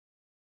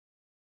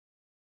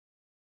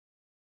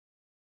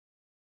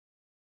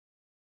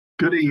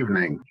Good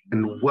evening,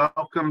 and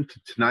welcome to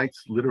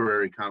tonight's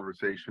literary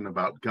conversation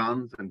about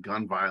guns and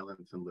gun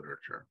violence in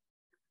literature.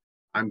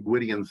 I'm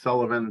Gwydion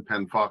Sullivan,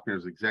 Penn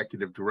Faulkner's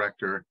executive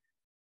director,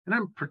 and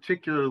I'm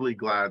particularly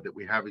glad that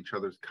we have each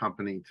other's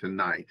company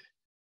tonight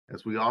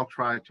as we all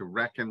try to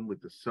reckon with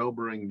the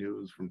sobering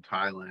news from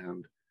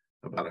Thailand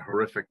about a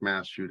horrific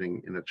mass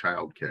shooting in a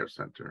child care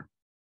center.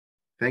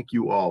 Thank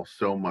you all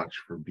so much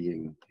for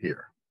being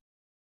here.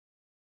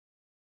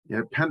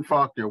 At Penn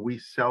Faulkner, we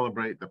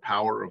celebrate the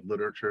power of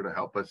literature to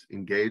help us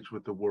engage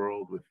with the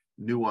world with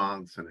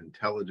nuance and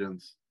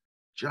intelligence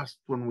just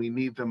when we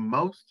need them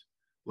most.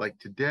 Like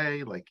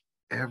today, like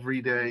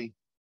every day,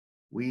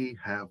 we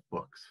have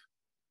books.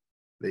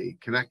 They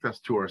connect us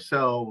to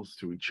ourselves,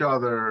 to each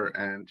other,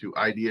 and to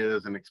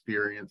ideas and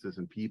experiences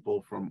and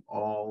people from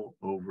all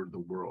over the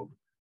world.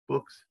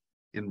 Books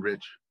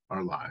enrich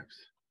our lives.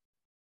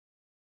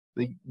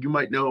 You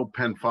might know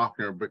Penn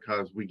Faulkner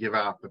because we give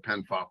out the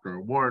Penn Faulkner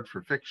Award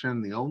for fiction,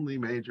 the only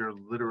major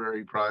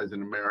literary prize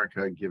in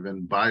America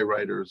given by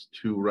writers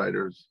to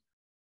writers.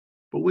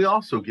 But we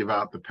also give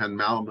out the Penn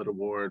Malamud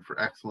Award for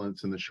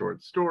excellence in the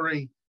short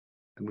story,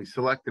 and we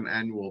select an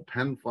annual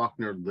Penn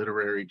Faulkner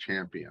Literary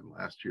Champion.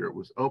 Last year it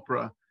was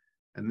Oprah,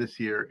 and this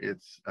year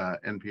it's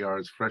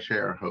NPR's Fresh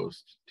Air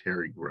host,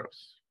 Terry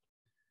Gross.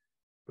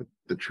 But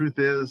the truth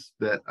is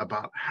that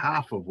about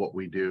half of what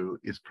we do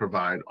is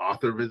provide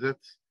author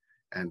visits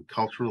and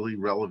culturally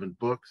relevant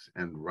books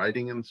and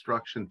writing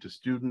instruction to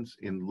students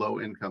in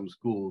low-income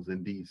schools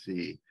in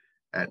DC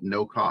at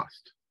no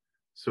cost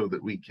so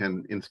that we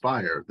can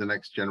inspire the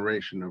next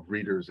generation of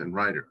readers and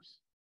writers.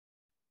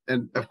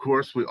 And of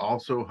course, we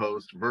also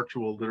host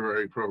virtual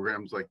literary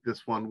programs like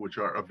this one, which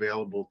are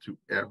available to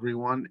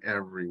everyone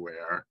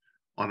everywhere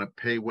on a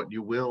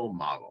pay-what-you-will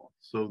model,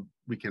 so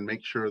we can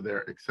make sure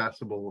they're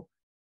accessible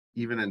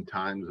even in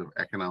times of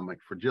economic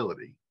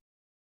fragility.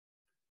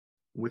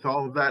 With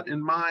all of that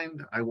in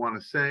mind, I want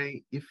to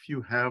say, if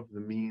you have the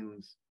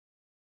means,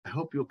 I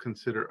hope you'll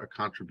consider a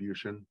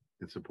contribution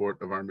in support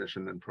of our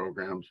mission and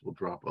programs. We'll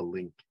drop a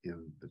link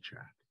in the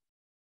chat.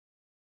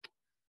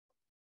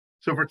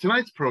 So for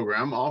tonight's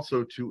program,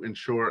 also to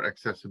ensure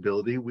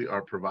accessibility, we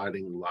are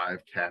providing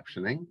live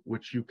captioning,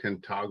 which you can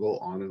toggle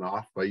on and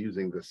off by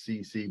using the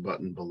CC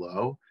button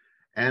below.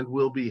 And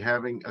we'll be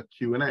having a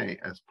Q&A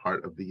as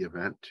part of the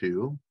event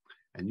too.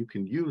 And you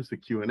can use the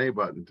Q&A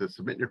button to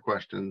submit your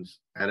questions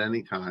at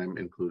any time,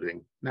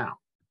 including now.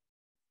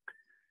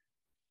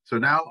 So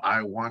now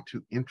I want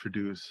to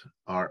introduce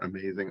our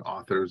amazing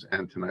authors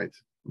and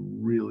tonight's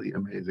really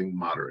amazing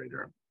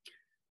moderator.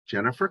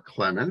 Jennifer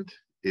Clement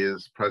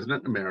is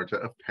President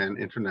Emerita of Penn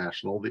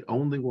International, the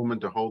only woman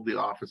to hold the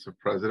office of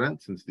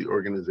president since the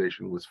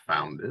organization was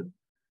founded.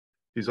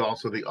 She's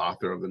also the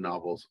author of the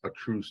novels A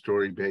True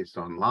Story Based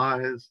on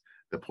Lies,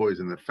 The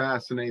Poison That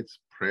Fascinates,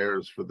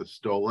 Prayers for the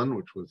Stolen,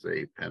 which was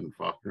a Penn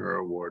Faulkner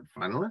Award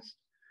finalist,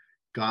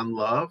 Gone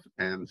Love,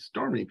 and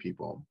Stormy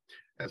People,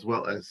 as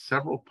well as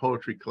several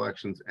poetry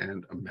collections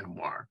and a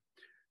memoir.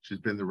 She's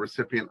been the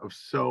recipient of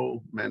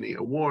so many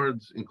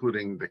awards,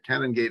 including the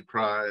Canongate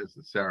Prize,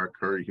 the Sarah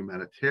Curry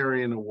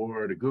Humanitarian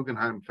Award, a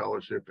Guggenheim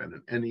Fellowship, and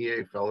an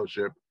NEA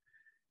Fellowship.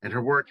 And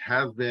her work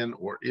has been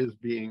or is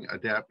being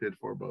adapted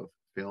for both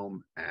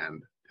film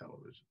and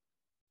television.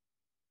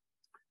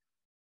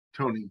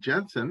 Toni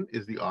Jensen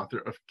is the author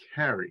of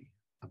Carrie,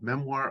 a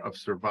memoir of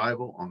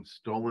survival on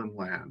stolen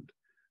land,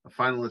 a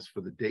finalist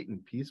for the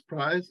Dayton Peace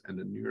Prize and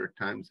a New York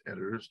Times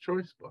Editor's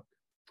Choice book.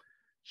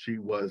 She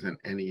was an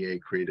NEA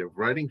Creative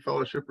Writing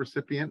Fellowship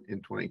recipient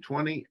in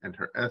 2020, and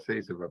her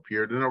essays have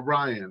appeared in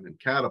Orion and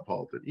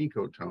Catapult and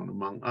Ecotone,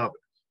 among others.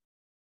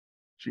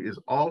 She is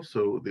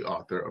also the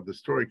author of the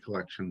story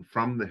collection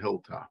From the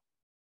Hilltop.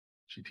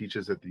 She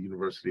teaches at the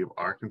University of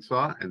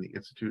Arkansas and the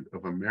Institute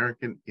of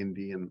American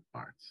Indian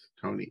Arts.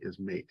 Toni is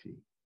Métis.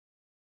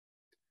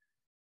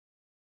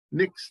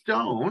 Nic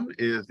Stone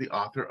is the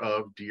author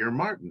of Dear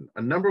Martin,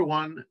 a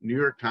 #1 New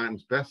York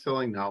Times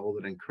bestselling novel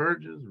that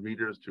encourages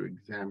readers to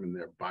examine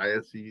their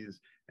biases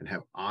and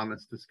have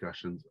honest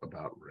discussions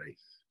about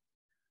race.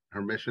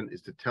 Her mission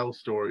is to tell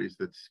stories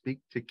that speak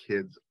to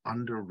kids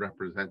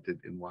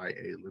underrepresented in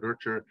YA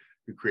literature,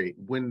 to create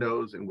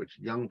windows in which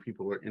young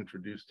people are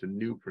introduced to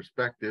new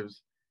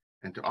perspectives,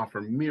 and to offer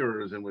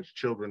mirrors in which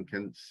children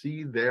can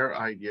see their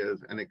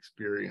ideas and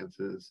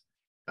experiences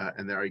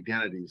and their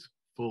identities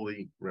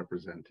fully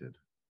represented.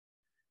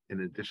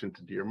 In addition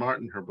to Dear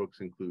Martin, her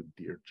books include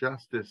Dear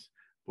Justice,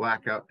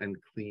 Blackout, and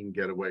Clean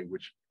Getaway,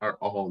 which are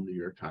all New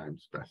York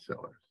Times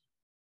bestsellers.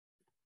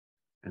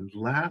 And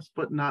last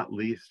but not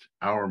least,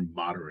 our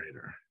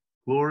moderator.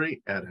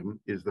 Glory Edim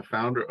is the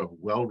founder of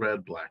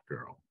Well-Read Black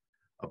Girl,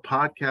 a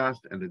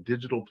podcast and a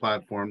digital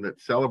platform that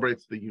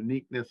celebrates the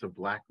uniqueness of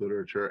Black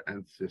literature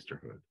and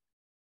sisterhood.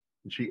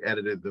 And she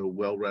edited the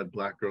Well-Read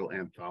Black Girl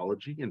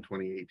anthology in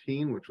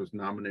 2018, which was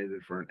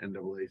nominated for an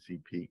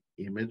NAACP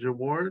Image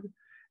Award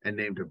and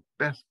named a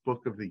Best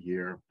Book of the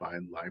Year by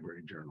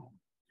Library Journal.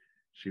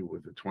 She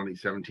was the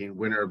 2017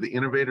 winner of the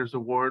Innovators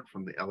Award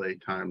from the LA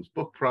Times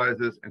Book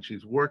Prizes, and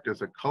she's worked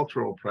as a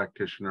cultural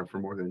practitioner for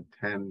more than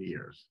 10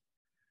 years.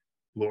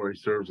 Glory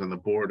serves on the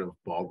board of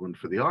Baldwin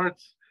for the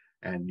Arts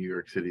and New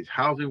York City's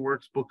Housing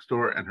Works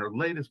bookstore, and her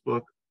latest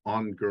book,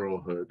 On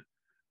Girlhood,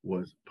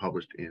 was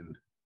published in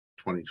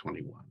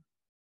 2021.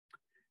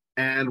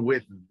 And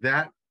with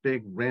that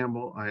big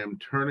ramble, I am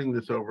turning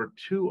this over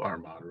to our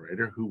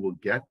moderator, who will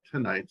get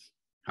tonight's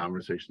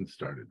conversation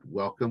started.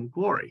 Welcome,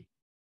 Glory.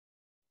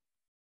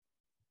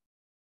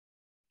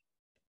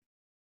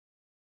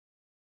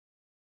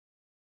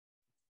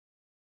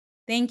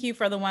 Thank you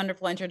for the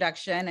wonderful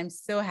introduction. I'm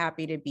so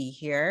happy to be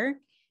here.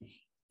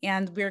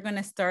 And we're going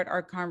to start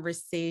our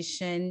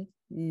conversation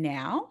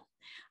now.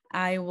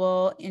 I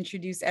will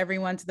introduce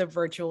everyone to the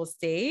virtual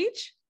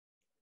stage.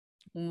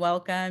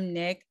 Welcome,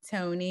 Nic,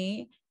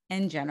 Toni,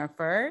 and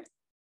Jennifer.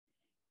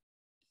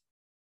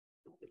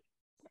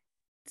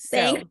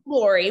 Thanks,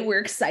 Glory. We're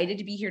excited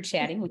to be here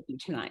chatting with you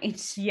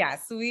tonight.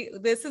 Yes,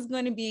 this is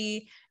going to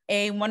be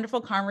a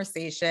wonderful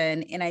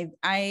conversation, and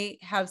I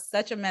have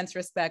such immense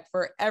respect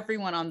for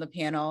everyone on the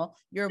panel.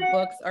 Your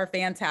books are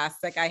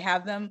fantastic. I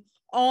have them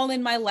all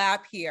in my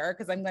lap here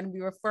because I'm going to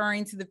be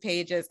referring to the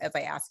pages as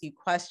I ask you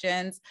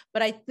questions.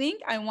 But I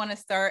think I want to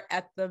start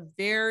at the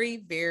very,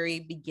 very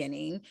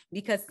beginning,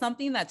 because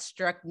something that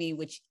struck me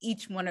with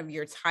each one of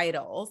your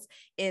titles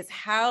is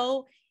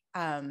how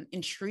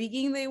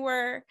intriguing they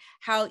were,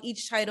 how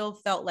each title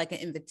felt like an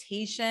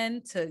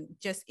invitation to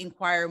just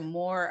inquire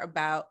more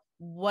about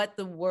what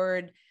the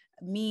word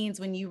means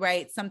when you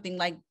write something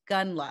like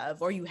gun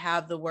love, or you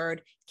have the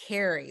word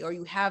carry, or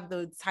you have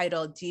the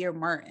title Dear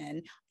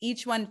Martin.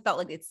 Each one felt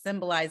like it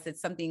symbolized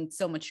something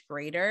so much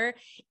greater.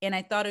 And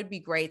I thought it'd be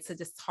great to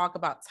just talk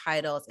about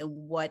titles and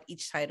what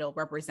each title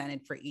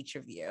represented for each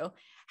of you.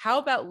 How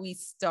about we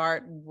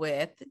start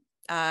with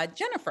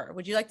Jennifer?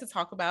 Would you like to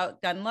talk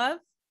about gun love?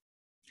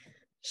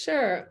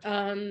 Sure.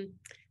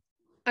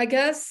 I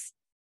guess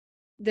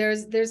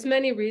there's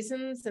many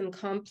reasons and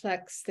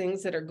complex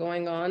things that are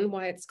going on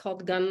why it's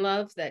called gun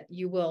love that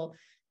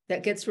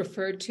gets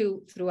referred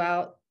to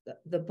throughout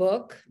the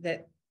book,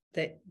 that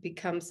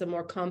becomes a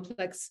more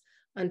complex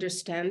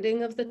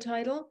understanding of the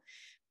title.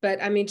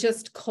 But I mean,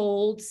 just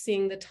cold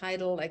seeing the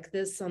title like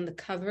this on the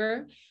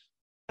cover,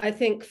 I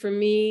think for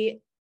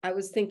me, I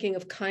was thinking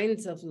of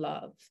kinds of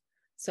love.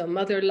 So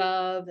mother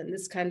love and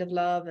this kind of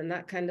love and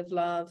that kind of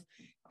love.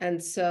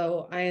 And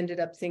so I ended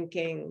up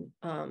thinking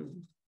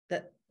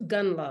that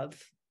gun love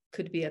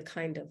could be a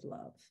kind of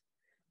love.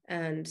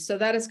 And so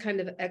that is kind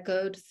of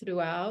echoed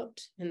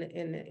throughout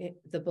in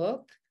the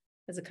book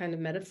as a kind of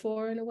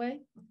metaphor in a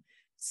way.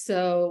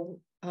 So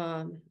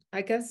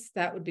I guess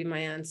that would be my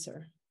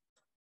answer.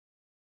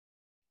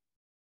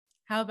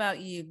 How about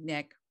you,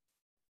 Nic?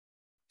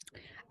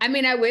 I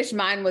mean, I wish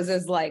mine was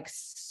as like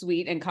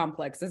sweet and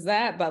complex as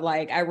that, but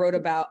like I wrote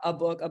about a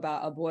book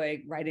about a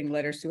boy writing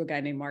letters to a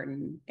guy named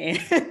Martin.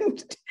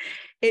 And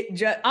it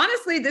just,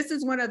 honestly, this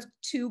is one of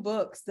two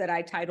books that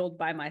I titled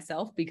by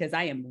myself because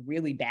I am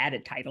really bad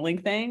at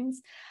titling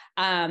things.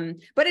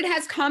 But it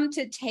has come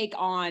to take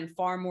on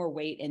far more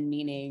weight and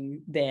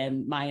meaning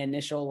than my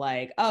initial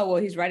like, oh,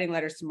 well, he's writing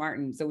letters to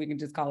Martin, so we can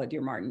just call it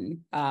Dear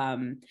Martin.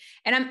 And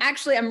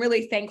I'm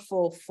really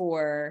thankful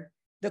for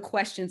the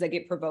questions that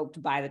get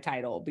provoked by the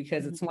title,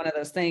 because it's one of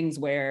those things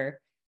where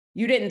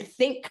you didn't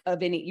think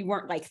of you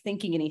weren't like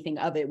thinking anything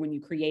of it when you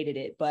created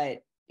it, but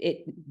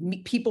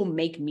people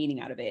make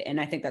meaning out of it.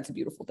 And I think that's a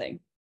beautiful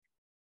thing.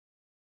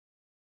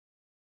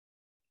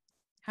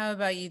 How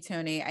about you,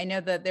 Toni? I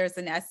know that there's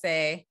an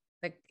essay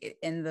like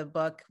in the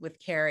book with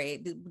Carrie.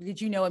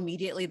 Did you know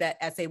immediately that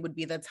essay would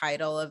be the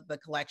title of the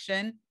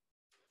collection?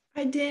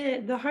 I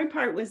did. The hard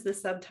part was the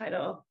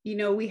subtitle. You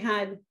know, we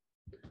had,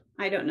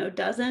 I don't know,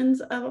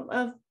 dozens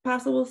of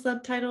possible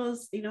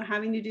subtitles, you know,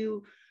 having to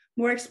do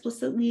more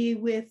explicitly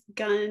with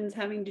guns,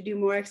 having to do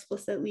more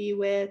explicitly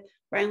with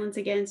violence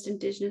against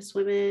Indigenous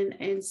women.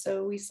 And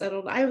so we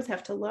settled, I always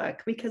have to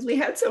look because we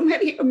had so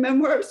many. A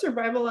Memoir of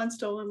Survival on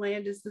Stolen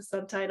Land is the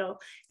subtitle.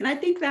 And I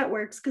think that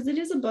works because it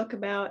is a book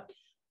about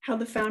how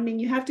the founding,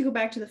 you have to go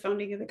back to the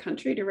founding of the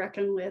country to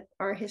reckon with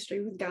our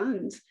history with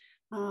guns.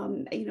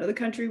 You know, the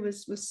country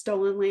was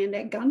stolen land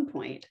at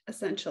gunpoint,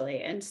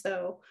 essentially. And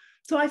so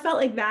I felt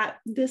like that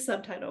this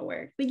subtitle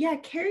worked. But yeah,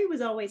 carry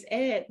was always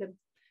it.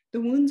 The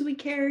wounds we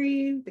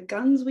carry, the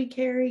guns we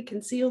carry,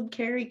 concealed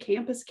carry,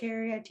 campus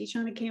carry. I teach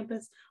on a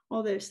campus,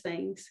 all those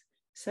things.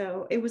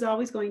 So it was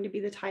always going to be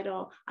the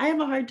title. I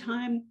have a hard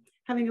time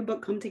having a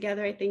book come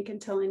together, I think,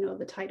 until I know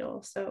the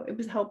title. So it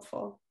was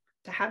helpful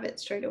to have it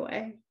straight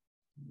away.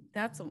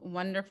 That's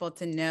wonderful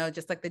to know,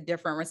 just like the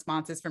different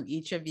responses from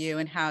each of you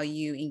and how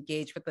you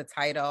engage with the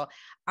title.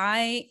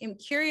 I am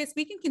curious,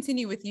 we can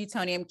continue with you,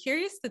 Toni. I'm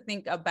curious to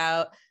think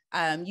about,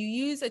 you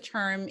use a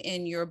term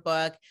in your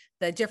book,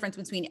 the difference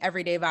between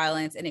everyday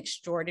violence and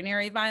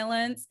extraordinary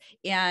violence.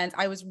 And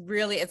I was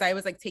really, as I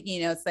was like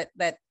taking notes,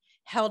 that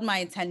held my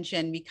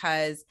attention,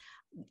 because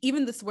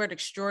even this word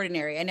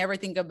extraordinary, I never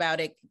think about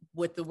it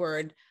with the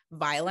word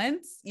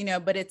violence,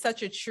 but it's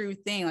such a true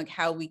thing, like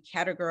how we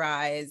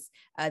categorize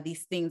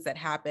these things that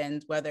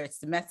happened, whether it's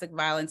domestic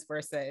violence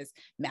versus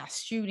mass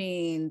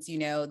shootings,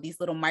 these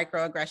little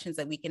microaggressions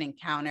that we can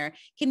encounter.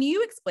 Can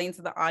you explain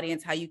to the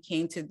audience how you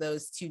came to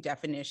those two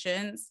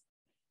definitions?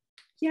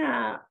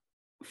 Yeah,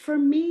 for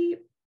me,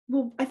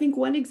 well, I think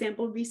one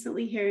example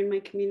recently here in my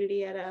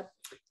community at a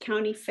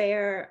county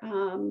fair,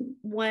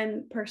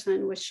 one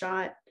person was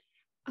shot.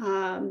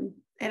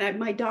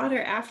 My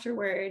daughter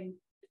afterward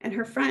and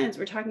her friends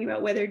were talking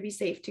about whether it'd be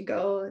safe to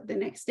go the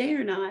next day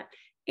or not.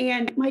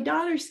 And my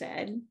daughter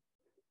said,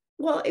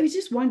 well, it was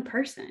just one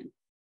person.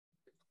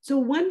 So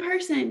one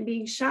person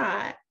being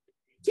shot.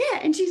 Yeah.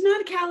 And she's not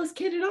a callous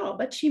kid at all,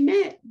 but she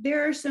meant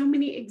there are so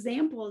many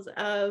examples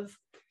of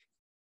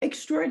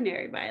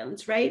extraordinary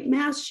violence, right?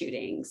 Mass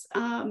shootings,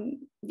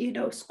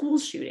 school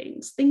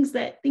shootings, things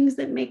that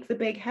make the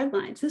big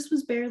headlines. This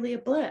was barely a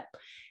blip.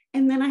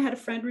 And then I had a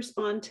friend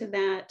respond to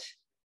that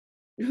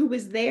who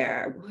was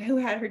there, who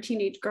had her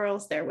teenage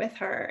girls there with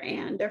her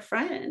and their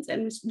friends,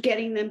 and was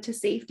getting them to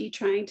safety,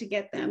 trying to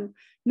get them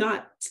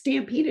not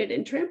stampeded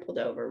and trampled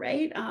over,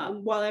 right?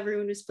 While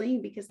everyone was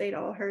fleeing because they'd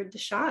all heard the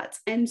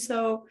shots. And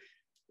so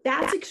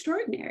that's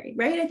extraordinary,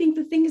 right? I think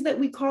the things that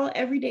we call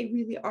everyday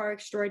really are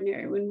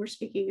extraordinary when we're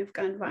speaking of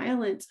gun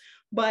violence.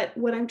 But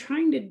what I'm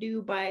trying to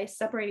do by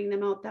separating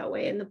them out that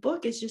way in the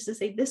book is just to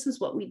say, this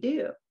is what we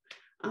do.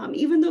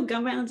 Even though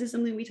gun violence is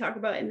something we talk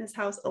about in this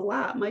house a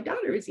lot, my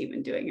daughter is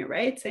even doing it,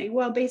 right? Saying,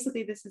 well,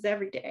 basically this is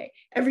every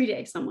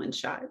day someone's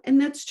shot. And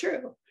that's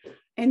true.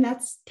 And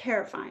that's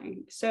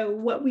terrifying. So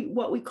what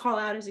we call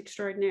out as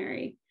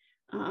extraordinary,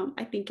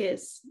 I think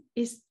is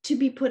to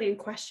be put in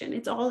question.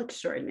 It's all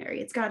extraordinary.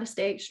 It's got to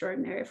stay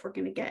extraordinary if we're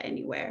going to get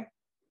anywhere.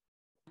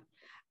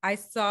 I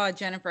saw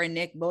Jennifer and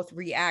Nic both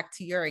react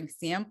to your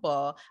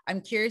example. I'm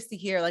curious to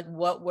hear, like,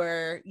 what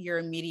were your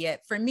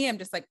immediate, for me, I'm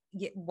just like,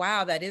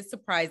 wow, that is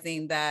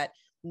surprising that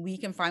we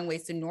can find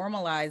ways to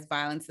normalize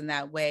violence in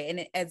that way.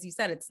 And as you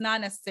said, it's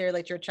not necessarily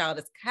like your child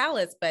is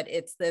callous, but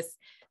it's this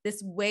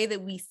way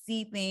that we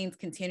see things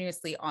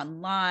continuously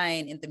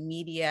online in the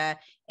media,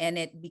 and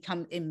it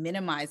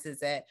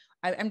minimizes it.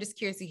 I'm just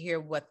curious to hear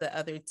what the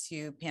other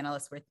two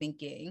panelists were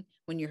thinking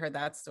when you heard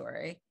that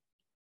story.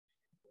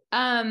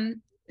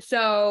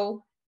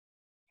 So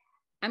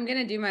I'm going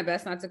to do my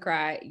best not to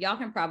cry. Y'all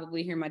can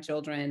probably hear my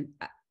children.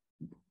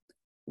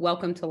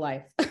 Welcome to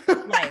life.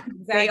 Life,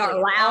 exactly. They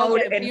are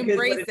loud and we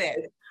embrace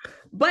it.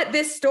 But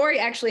this story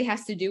actually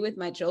has to do with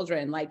my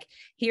children. Like,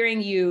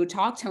 hearing you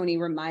talk, Toni,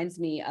 reminds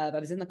me of, I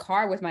was in the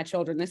car with my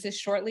children. This is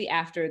shortly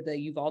after the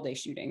Uvalde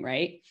shooting,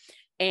 right?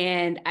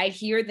 And I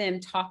hear them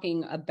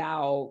talking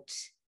about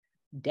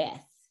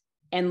death.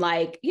 And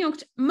like,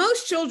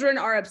 most children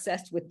are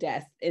obsessed with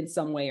death in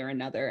some way or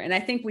another. And I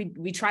think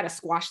we try to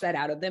squash that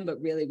out of them,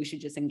 but really we should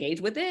just engage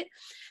with it.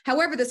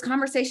 However, this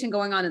conversation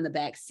going on in the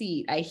back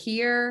seat, I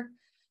hear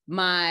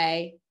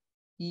my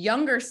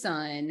younger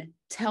son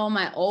tell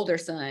my older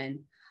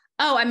son,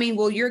 oh, I mean,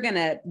 well,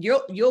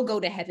 you'll go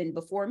to heaven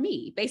before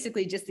me.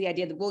 Basically just the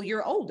idea that, well,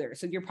 you're older,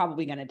 so you're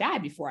probably going to die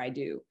before I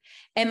do.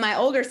 And my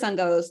older son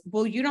goes,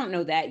 well, you don't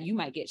know that, you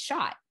might get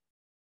shot.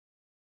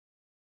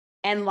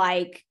 And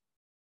like,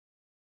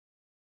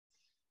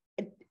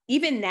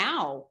 even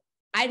now,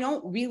 I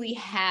don't really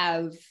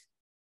have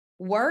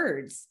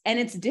words, and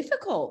it's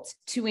difficult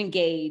to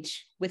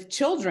engage with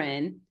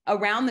children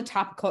around the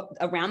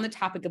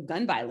topic of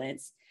gun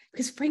violence,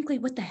 because frankly,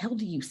 what the hell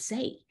do you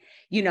say?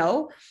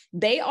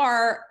 They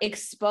are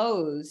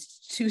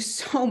exposed to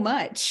so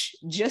much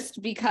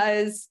just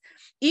because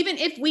even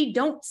if we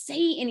don't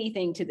say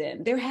anything to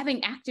them, they're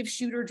having active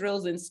shooter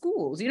drills in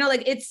schools.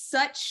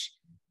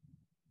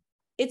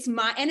 It's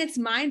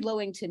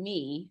mind-blowing to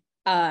me.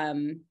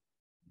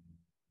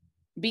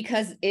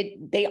 Because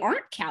they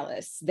aren't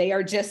callous. They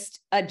are just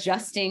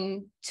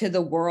adjusting to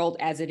the world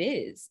as it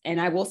is.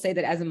 And I will say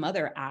that as a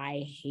mother,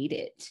 I hate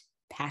it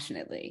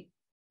passionately.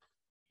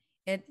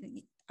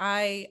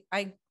 I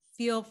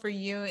feel for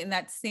you in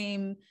that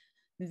same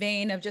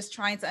vein of just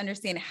trying to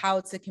understand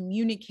how to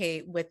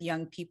communicate with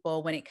young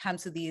people when it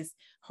comes to these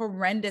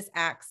horrendous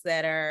acts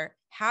that are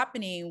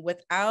happening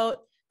without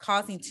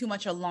causing too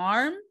much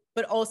alarm,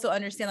 but also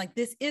understand, like,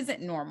 this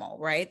isn't normal,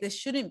 right? This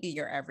shouldn't be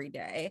your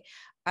everyday.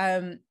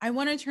 I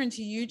want to turn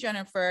to you,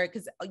 Jennifer,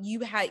 because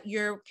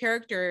your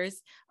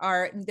characters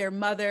are their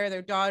mother,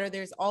 their daughter.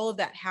 There's all of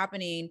that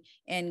happening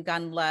in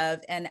Gun Love.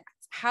 And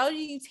how do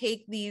you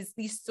take these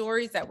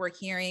stories that we're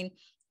hearing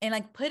and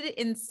like put it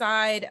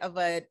inside of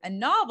a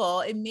novel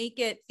and make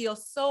it feel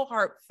so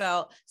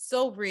heartfelt,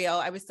 so real?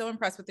 I was so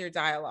impressed with your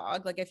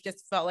dialogue. Like, I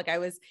just felt like I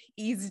was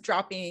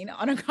eavesdropping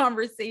on a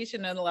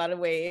conversation in a lot of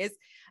ways.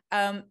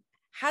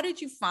 How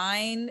did you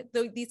find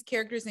these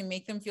characters and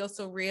make them feel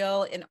so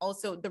real? And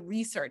also the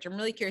research. I'm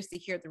really curious to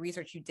hear the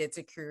research you did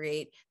to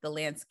create the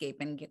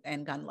landscape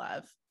and Gun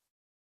Love.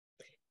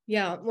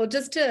 Yeah, well,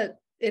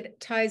 it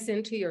ties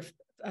into your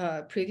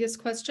previous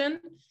question.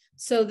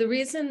 So the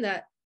reason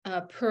that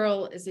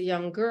Pearl is a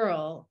young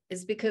girl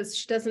is because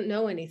she doesn't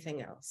know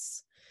anything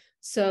else.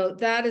 So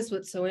that is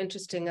what's so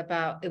interesting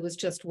about it was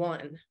just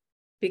one.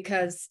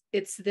 because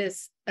it's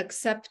this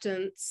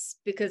acceptance,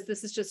 because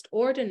this is just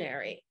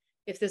ordinary,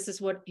 if this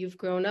is what you've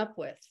grown up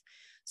with.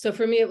 So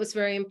for me, it was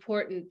very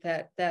important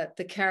that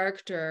the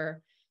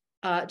character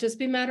just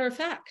be matter of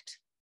fact.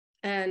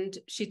 And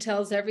she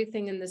tells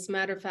everything in this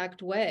matter of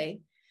fact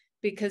way,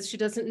 because she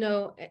doesn't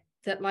know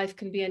that life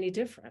can be any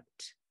different.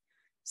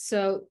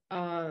 So,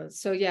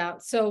 yeah.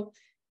 So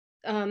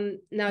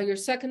now your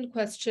second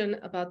question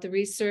about the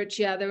research.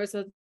 Yeah, there was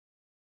a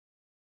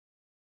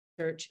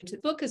research. The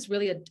book is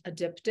really a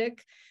diptych.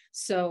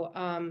 So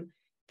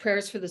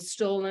Prayers for the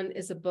Stolen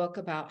is a book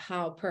about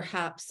how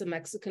perhaps a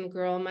Mexican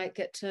girl might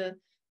get to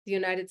the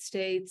United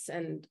States,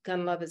 and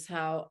Gun Love is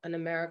how an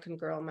American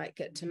girl might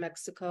get to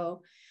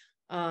Mexico.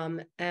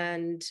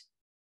 And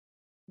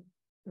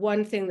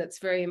one thing that's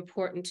very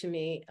important to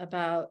me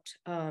about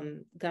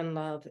Gun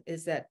Love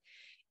is that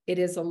it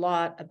is a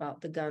lot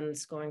about the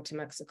guns going to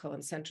Mexico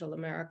and Central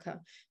America,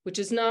 which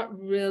is not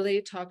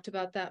really talked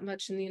about that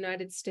much in the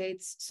United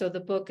States. So the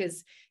book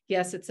is,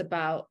 yes, it's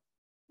about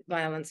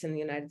violence in the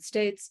United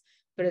States,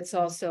 but it's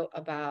also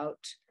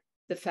about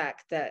the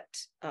fact that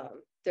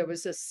there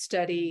was a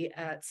study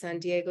at San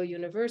Diego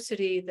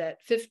University that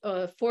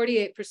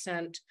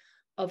 48%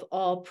 of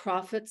all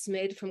profits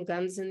made from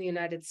guns in the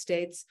United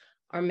States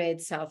are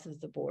made south of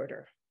the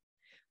border.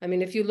 I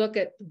mean, if you look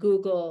at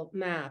Google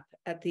Map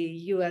at the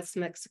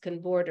US-Mexican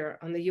border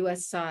on the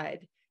US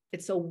side,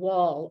 it's a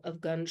wall of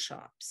gun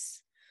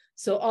shops.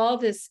 So all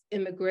this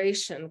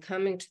immigration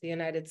coming to the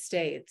United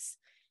States,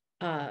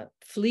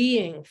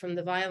 fleeing from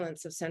the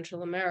violence of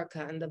Central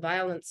America and the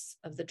violence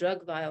of the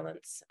drug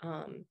violence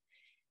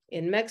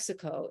in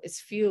Mexico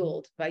is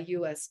fueled by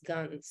US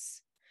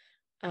guns.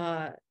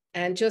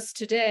 And just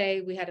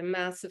today, we had a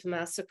massive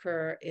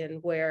massacre in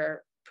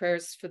where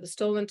Prayers for the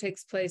Stolen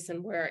takes place,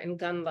 and where in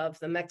Gun Love,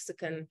 the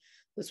Mexican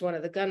was one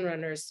of the gun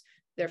runners.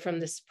 They're from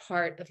this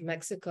part of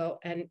Mexico.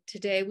 And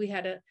today we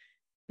had a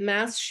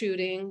mass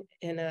shooting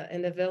in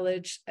a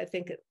village. I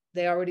think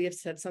they already have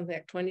said something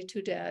like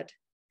 22 dead.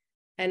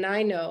 And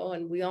I know,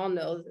 and we all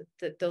know,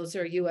 that those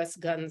are US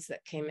guns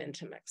that came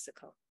into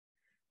Mexico.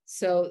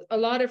 So a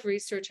lot of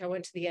research. I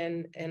went to the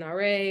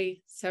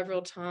NRA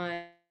several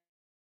times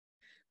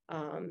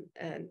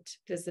and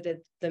visited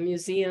the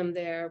museum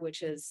there,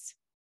 which is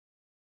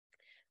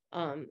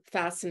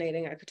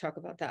fascinating. I could talk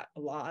about that a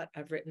lot.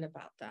 I've written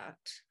about that.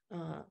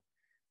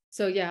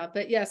 So yeah,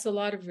 but yes, a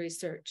lot of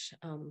research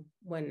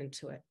went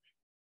into it.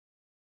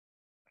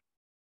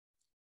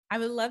 I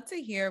would love to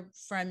hear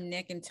from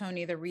Nic and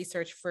Toni the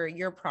research for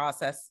your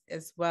process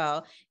as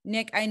well.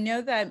 Nic, I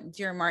know that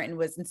Dear Martin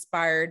was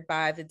inspired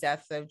by the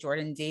death of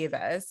Jordan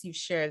Davis. You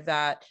shared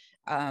that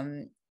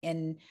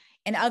in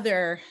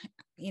other,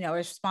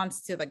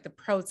 response to like the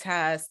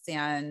protests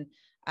and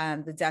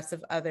the deaths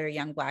of other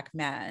young Black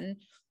men.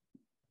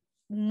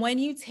 When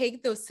you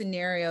take those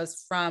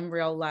scenarios from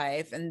real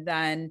life and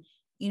then,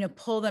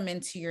 pull them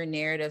into your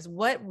narratives,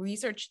 what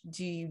research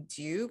do you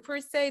do per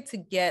se to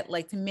get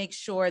to make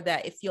sure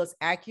that it feels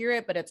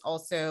accurate, but it's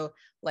also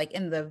like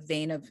in the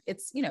vein of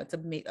it's, to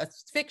make a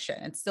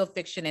fiction, it's still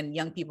fiction and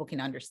young people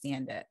can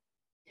understand it?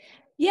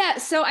 Yeah.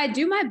 So I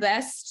do my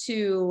best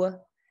to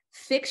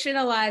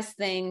fictionalize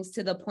things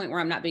to the point where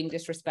I'm not being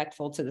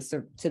disrespectful to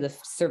the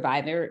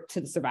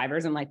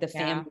survivors and like the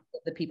families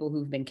of the people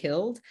who've been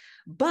killed,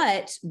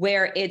 but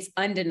where it's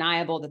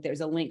undeniable that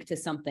there's a link to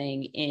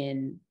something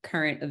in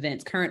current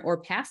events, current or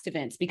past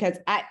events. Because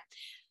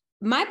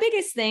my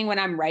biggest thing when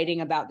I'm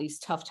writing about these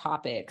tough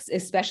topics,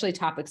 especially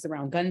topics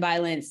around gun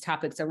violence,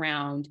 topics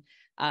around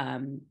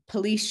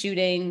police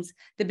shootings,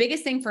 the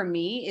biggest thing for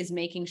me is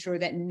making sure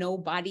that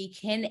nobody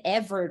can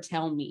ever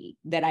tell me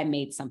that I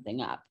made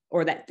something up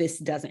or that this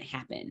doesn't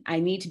happen. I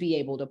need to be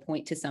able to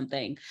point to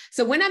something.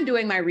 So when I'm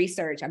doing my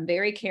research, I'm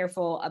very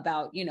careful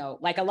about,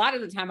 like a lot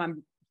of the time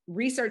I'm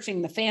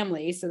researching the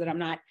family so that I'm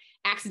not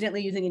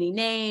accidentally using any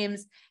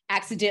names,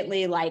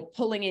 accidentally like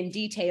pulling in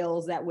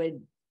details that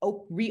would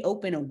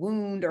reopen a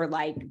wound or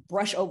like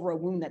brush over a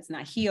wound that's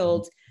not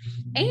healed.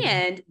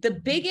 And the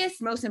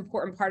biggest, most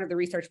important part of the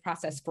research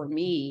process for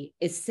me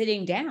is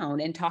sitting down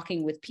and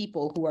talking with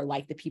people who are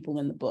like the people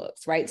in the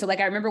books, right? So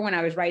like, I remember when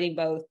I was writing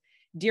both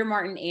Dear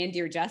Martin and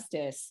Dear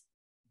Justice.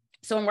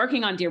 So I'm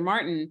working on Dear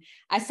Martin,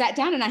 I sat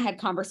down and I had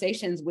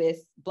conversations with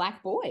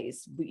Black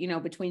boys,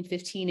 between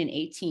 15 and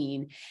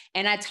 18.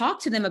 And I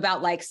talked to them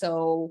about like,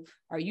 so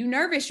are you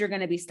nervous you're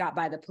going to be stopped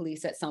by the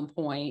police at some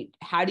point?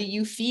 How do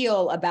you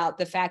feel about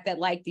the fact that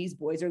like these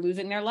boys are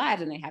losing their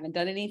lives and they haven't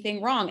done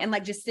anything wrong? And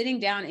like just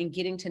sitting down and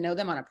getting to know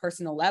them on a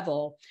personal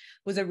level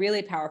was a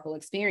really powerful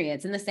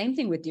experience. And the same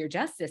thing with Dear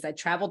Justice. I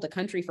traveled the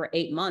country for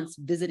 8 months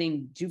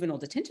visiting juvenile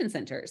detention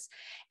centers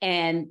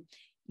and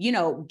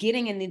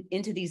getting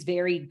into these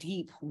very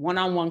deep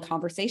one-on-one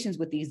conversations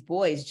with these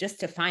boys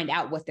just to find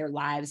out what their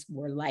lives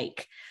were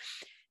like.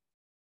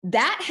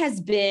 That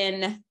has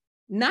been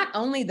not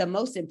only the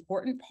most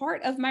important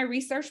part of my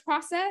research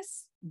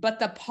process, but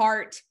the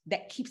part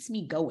that keeps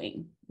me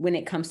going when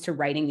it comes to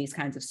writing these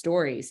kinds of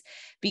stories,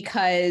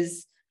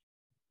 because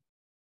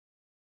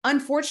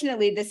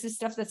unfortunately, this is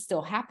stuff that's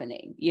still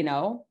happening.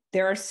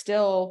 There are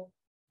still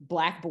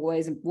Black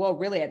boys, well,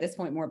 really at this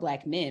point, more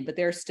Black men, but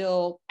there are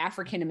still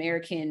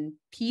African-American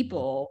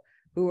people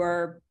who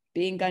are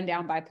being gunned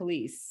down by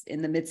police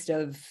in the midst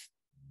of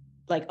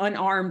like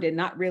unarmed and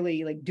not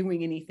really like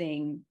doing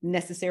anything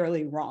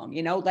necessarily wrong.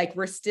 You know, like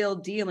we're still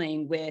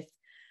dealing with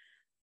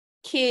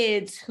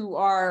kids who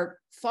are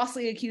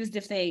falsely accused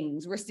of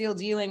things. We're still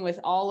dealing with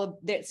all of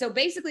that. So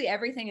basically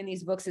everything in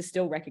these books is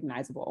still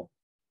recognizable.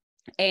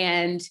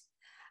 And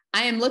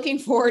I am looking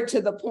forward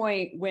to the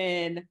point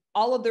when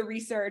all of the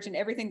research and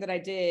everything that I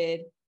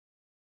did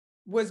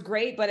was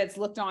great, but it's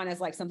looked on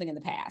as like something in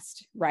the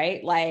past,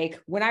 right?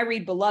 Like when I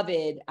read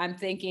Beloved, I'm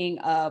thinking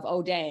of,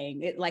 oh,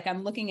 dang, it, like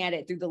I'm looking at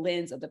it through the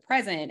lens of the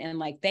present and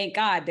like, thank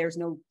God there's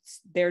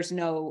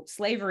no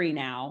slavery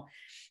now.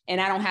 And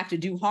I don't have to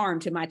do harm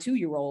to my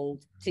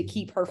 2-year-old to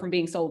keep her from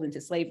being sold into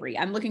slavery.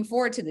 I'm looking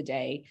forward to the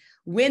day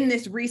when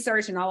this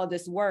research and all of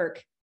this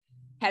work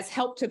has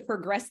helped to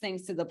progress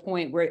things to the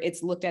point where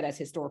it's looked at as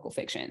historical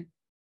fiction.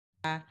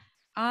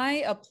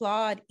 I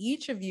applaud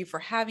each of you for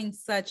having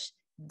such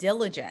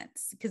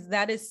diligence, because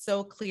that is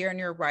so clear in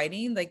your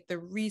writing, like the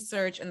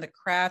research and the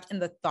craft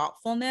and the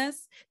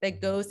thoughtfulness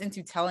that goes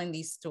into telling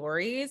these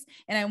stories.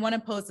 And I want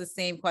to pose the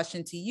same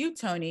question to you,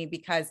 Toni,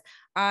 because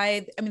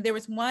I mean, there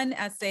was one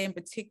essay in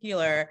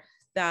particular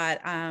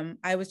that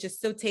I was just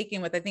so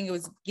taken with. I think it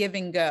was Give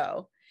and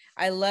Go.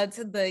 I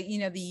loved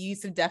the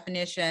use of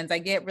definitions. I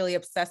get really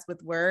obsessed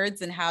with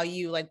words and how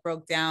you like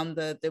broke down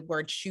the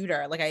word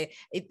shooter. Like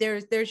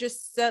there's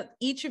just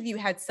each of you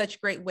had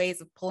such great ways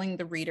of pulling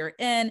the reader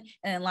in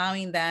and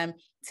allowing them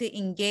to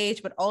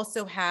engage, but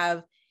also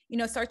have,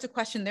 start to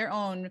question their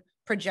own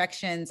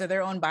projections or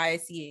their own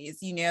biases,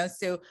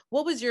 So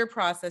what was your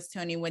process,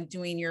 Toni, when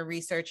doing your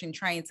research and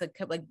trying to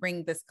like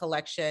bring this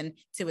collection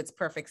to its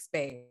perfect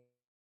space?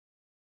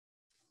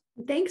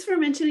 Thanks for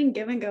mentioning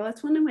Give and Go.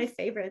 That's one of my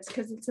favorites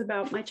because it's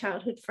about my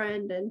childhood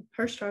friend and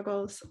her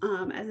struggles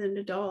as an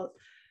adult.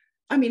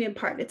 I mean, in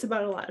part, it's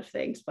about a lot of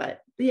things,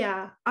 but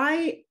yeah,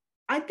 I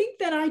think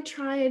that I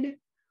tried,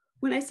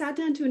 when I sat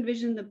down to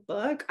envision the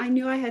book, I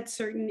knew I had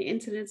certain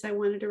incidents I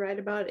wanted to write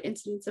about,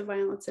 incidents of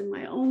violence in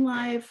my own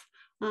life,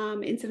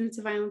 incidents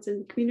of violence in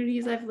the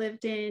communities I've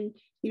lived in,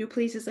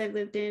 places I've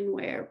lived in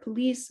where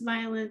police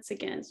violence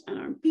against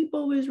unarmed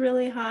people was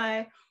really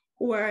high,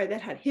 or that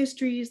had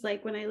histories,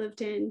 like when I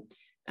lived in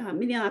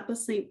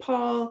Minneapolis, St.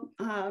 Paul,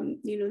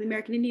 the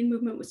American Indian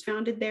movement was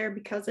founded there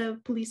because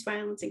of police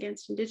violence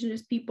against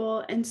Indigenous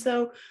people. And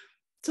so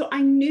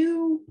I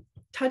knew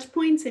touch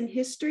points in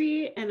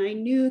history, and I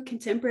knew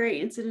contemporary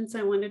incidents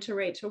I wanted to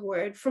write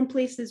toward from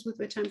places with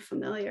which I'm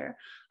familiar.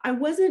 I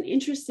wasn't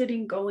interested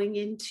in going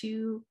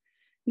into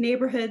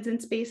neighborhoods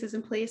and spaces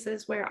and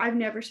places where I've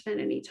never spent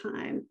any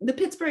time. The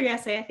Pittsburgh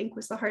essay, I think,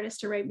 was the hardest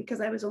to write because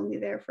I was only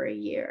there for a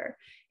year.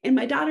 And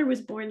my daughter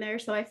was born there,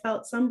 so I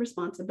felt some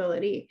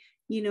responsibility,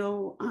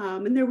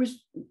 and there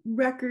was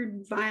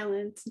record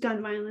violence,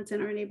 gun violence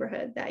in our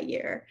neighborhood that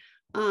year.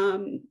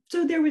 So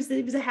it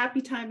was a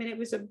happy time, and it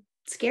was a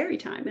scary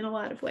time in a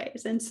lot of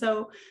ways. And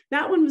so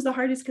that one was the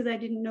hardest because I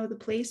didn't know the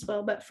place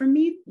well. But for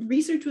me,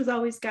 research was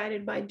always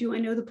guided by, do I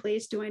know the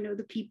place? Do I know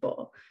the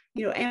people?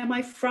 Am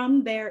I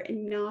from there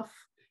enough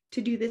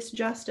to do this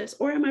justice,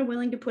 or am I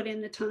willing to put in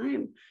the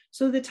time?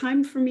 So the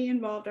time for me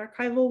involved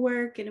archival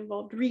work, it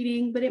involved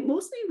reading, but it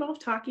mostly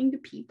involved talking to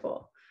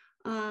people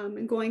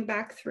and going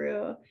back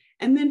through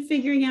and then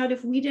figuring out,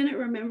 if we didn't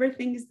remember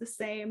things the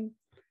same,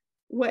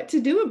 what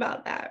to do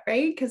about that,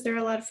 right? Because there are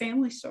a lot of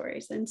family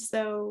stories. And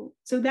so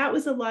that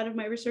was a lot of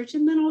my research.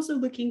 And then also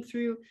looking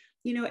through,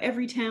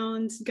 every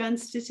town's gun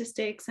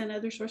statistics and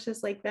other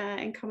sources like that,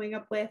 and coming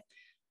up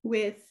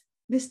with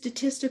the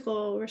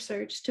statistical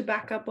research to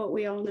back up what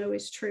we all know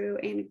is true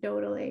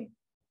anecdotally.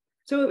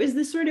 So it was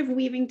this sort of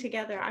weaving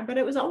together, but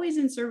it was always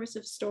in service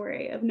of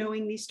story, of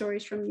knowing these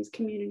stories from these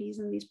communities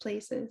and these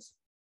places.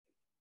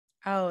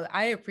 Oh,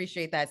 I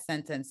appreciate that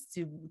sentence,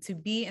 to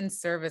be in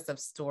service of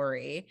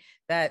story.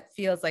 That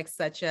feels like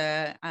such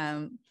a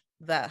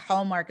the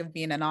hallmark of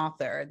being an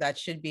author. That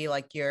should be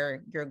like your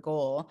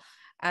goal.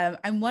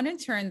 I want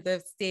to turn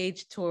the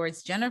stage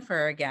towards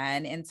Jennifer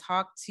again and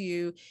talk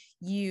to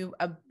you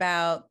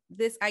about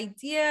this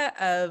idea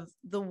of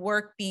the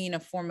work being a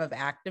form of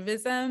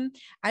activism.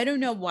 I don't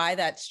know why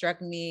that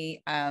struck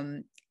me,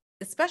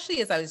 especially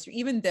as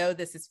even though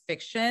this is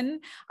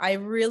fiction, I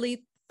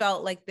really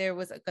felt like there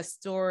was like a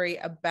story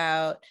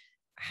about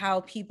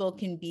how people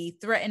can be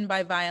threatened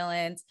by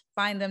violence,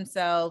 find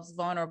themselves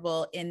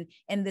vulnerable, in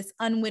this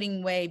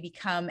unwitting way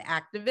become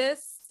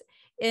activists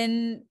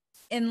in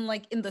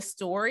the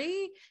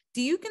story.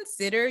 Do you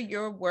consider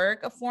your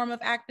work a form of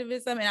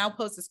activism? And I'll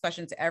pose this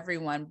question to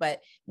everyone,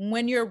 but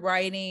when you're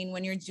writing,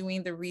 when you're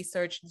doing the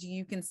research, do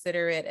you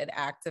consider it an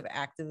act of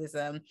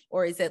activism?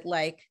 Or is it,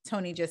 like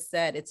Toni just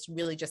said, it's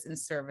really just in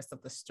service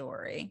of the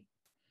story?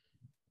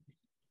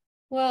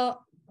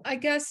 Well, I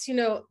guess,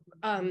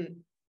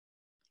 I'm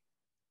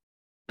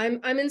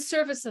in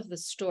service of the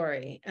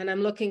story, and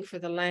I'm looking for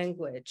the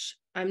language.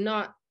 I'm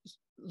not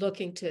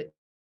looking to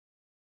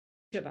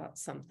about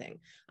something.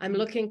 I'm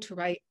looking to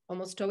write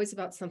almost always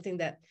about something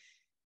that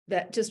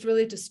that just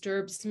really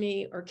disturbs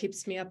me or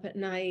keeps me up at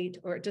night,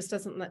 or it just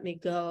doesn't let me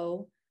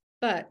go.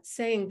 But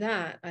saying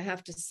that, I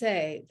have to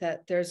say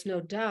that there's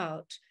no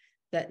doubt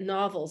that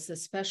novels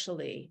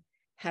especially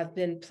have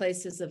been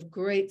places of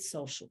great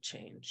social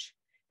change.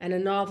 And a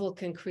novel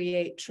can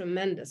create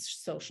tremendous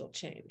social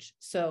change.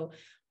 So,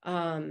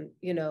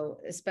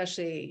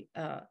 especially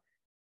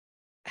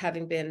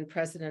having been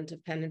president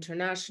of Penn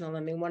International, I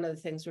mean, one of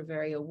the things we're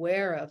very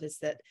aware of is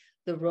that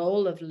the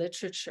role of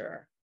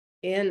literature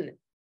in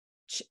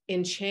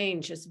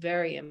change is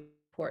very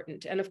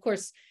important. And of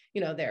course,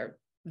 there are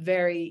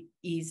very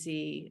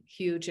easy,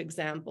 huge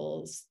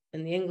examples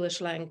in the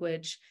English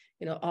language.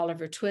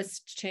 Oliver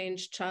Twist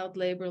changed child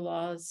labor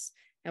laws,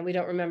 and we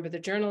don't remember the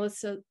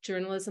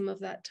journalism of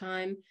that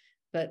time,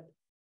 but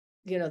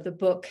the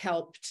book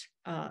helped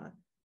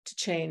to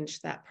change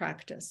that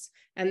practice.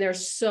 And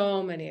there's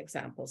so many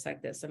examples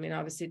like this. I mean,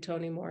 obviously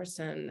Toni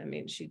Morrison, I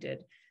mean, she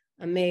did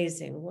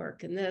amazing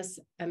work in this.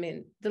 I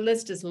mean, the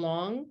list is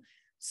long,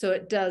 so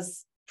it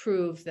does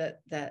prove that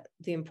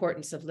the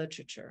importance of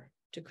literature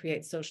to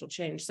create social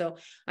change. So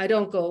I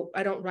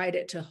don't write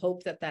it to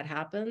hope that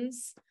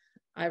happens.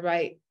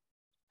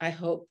 I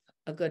hope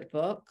a good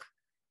book.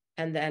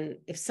 And then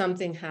if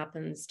something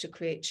happens to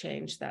create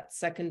change, that's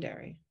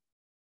secondary.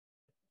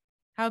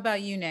 How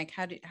about you, Nic?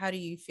 How do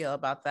you feel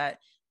about that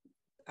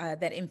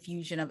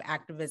infusion of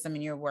activism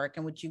in your work?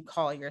 And would you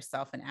call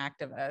yourself an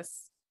activist?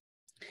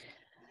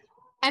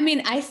 I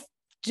mean, I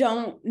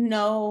don't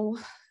know,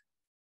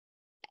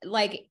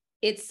 like,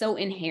 it's so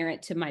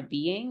inherent to my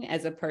being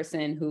as a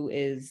person who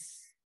is,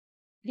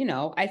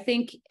 I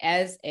think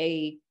as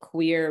a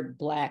queer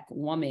Black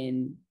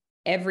woman,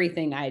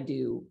 everything I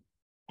do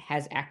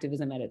has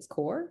activism at its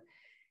core,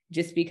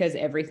 just because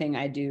everything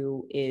I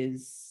do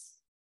is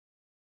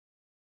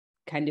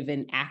kind of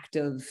an act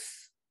of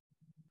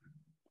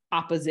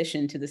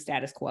opposition to the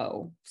status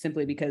quo,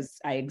 simply because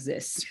I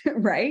exist,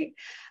 right?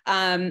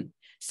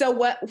 So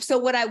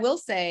what I will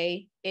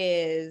say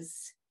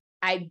is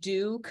I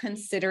do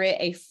consider it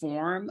a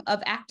form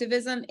of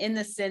activism, in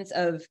the sense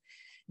of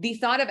the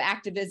thought of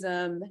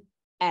activism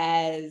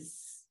as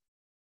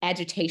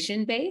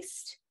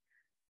agitation-based.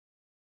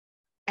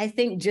 I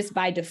think just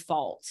by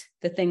default,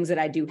 the things that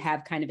I do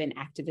have kind of an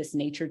activist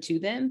nature to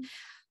them.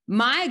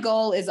 My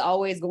goal is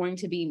always going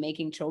to be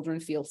making children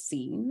feel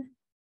seen,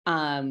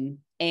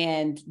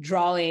 and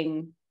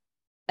drawing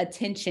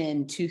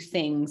attention to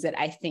things that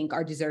I think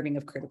are deserving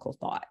of critical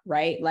thought,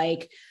 right?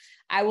 Like,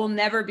 I will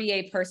never be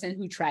a person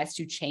who tries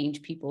to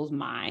change people's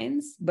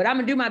minds, but I'm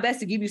gonna do my best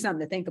to give you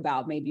something to think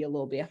about, maybe a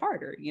little bit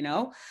harder,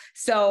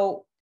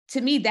 So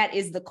to me, that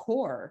is the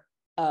core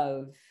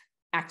of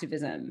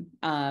activism.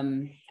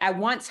 I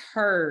once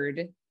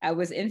heard, I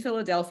was in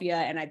Philadelphia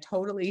and I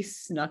totally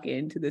snuck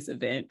into this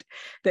event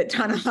that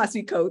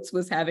Ta-Nehisi Coates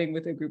was having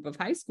with a group of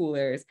high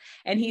schoolers.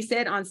 And he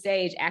said on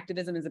stage,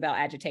 activism is about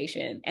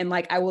agitation. And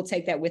I will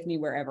take that with me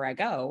wherever I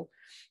go,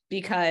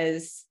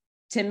 because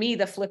to me,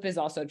 the flip is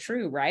also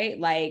true, right?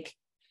 Like,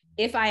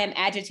 if I am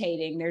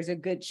agitating, there's a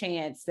good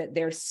chance that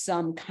there's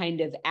some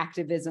kind of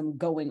activism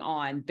going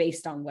on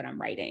based on what I'm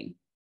writing.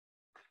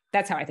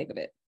 That's how I think of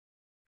it.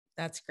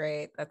 That's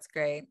great. That's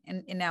great.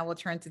 And now we'll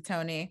turn to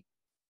Toni.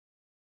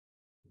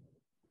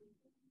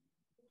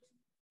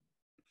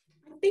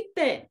 I think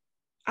that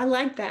I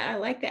like that. I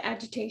like the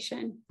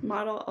agitation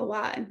model a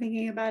lot. I'm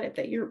thinking about it,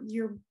 that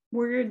your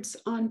words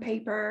on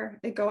paper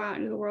that go out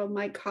into the world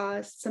might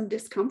cause some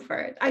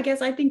discomfort. I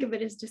guess I think of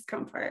it as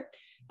discomfort.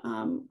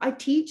 I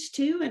teach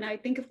too, and I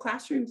think of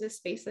classrooms as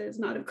spaces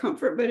not of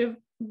comfort, but of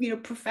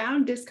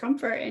profound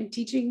discomfort, and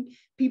teaching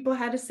people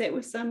how to sit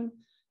with some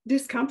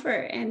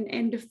discomfort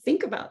and to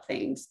think about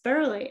things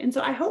thoroughly. And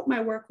so I hope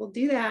my work will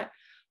do that.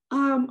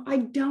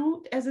 I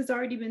don't, as it's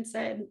already been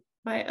said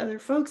by other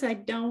folks, I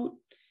don't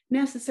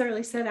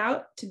necessarily set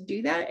out to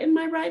do that in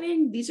my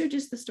writing. These are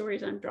just the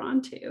stories I'm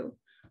drawn to.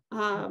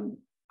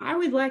 I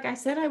would, like I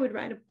said, I would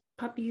write a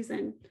puppies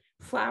and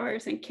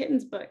flowers and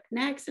kittens book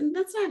next, and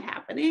that's not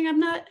happening. I'm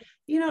not,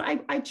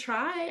 I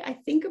try, I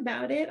think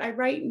about it, I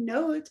write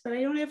notes, but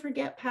I don't ever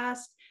get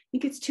past, I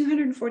think it's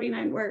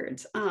 249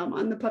 words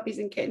on the puppies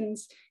and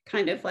kittens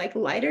kind of like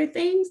lighter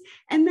things.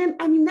 And then,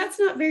 I mean, that's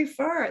not very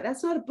far.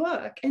 That's not a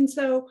book. And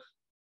so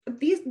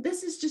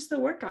this is just the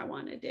work I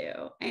want to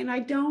do. And I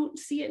don't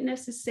see it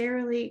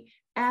necessarily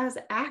as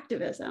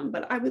activism,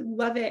 but I would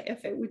love it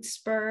if it would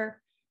spur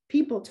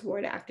people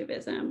toward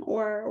activism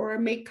or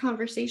make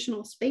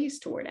conversational space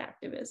toward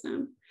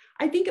activism.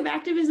 I think of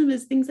activism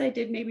as things I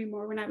did maybe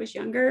more when I was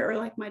younger, or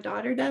like my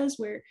daughter does,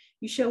 where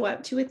you show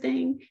up to a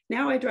thing.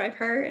 Now I drive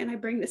her and I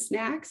bring the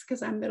snacks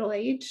because I'm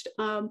middle-aged.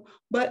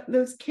 But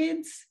those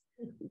kids,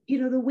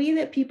 the way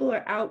that people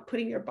are out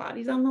putting their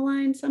bodies on the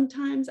line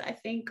sometimes, I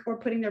think, or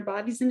putting their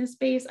bodies in a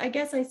space, I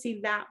guess I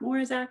see that more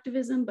as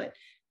activism, but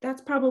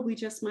that's probably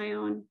just my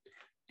own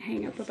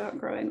hang up about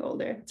growing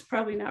older. It's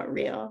probably not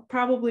real.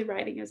 Probably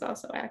writing is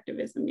also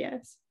activism,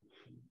 yes.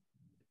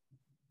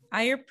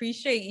 I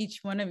appreciate each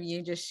one of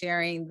you just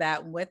sharing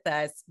that with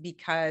us,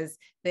 because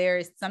there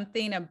is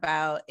something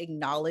about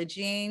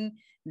acknowledging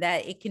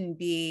that it can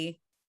be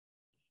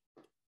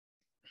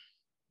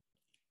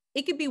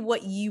it could be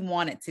what you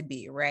want it to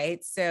be,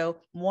 right? So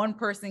one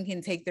person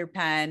can take their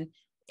pen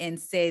and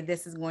say,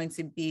 this is going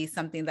to be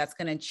something that's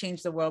going to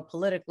change the world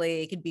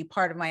politically. It could be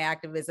part of my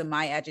activism,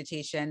 my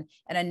agitation.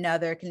 And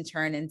another can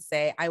turn and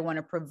say, I want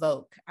to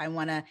provoke, I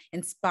want to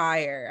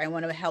inspire, I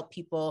want to help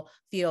people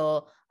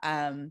feel,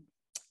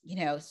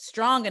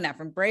 strong enough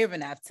and brave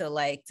enough to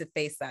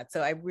face that.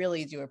 So I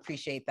really do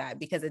appreciate that,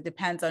 because it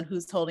depends on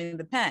who's holding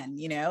the pen,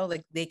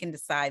 like they can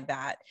decide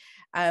that.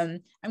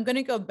 I'm going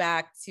to go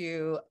back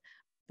to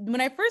when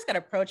I first got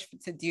approached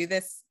to do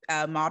this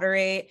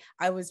moderate.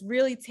 I was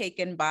really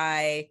taken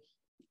by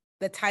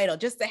the title,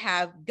 just to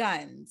have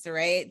guns,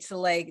 right?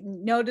 So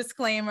no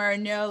disclaimer,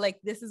 no,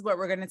 this is what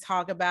we're going to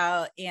talk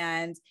about,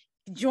 and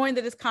join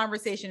this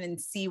conversation and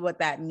see what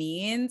that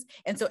means.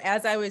 And so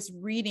as I was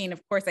reading,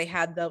 of course, I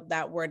had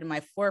that word in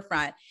my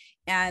forefront,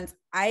 and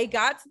I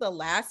got to the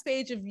last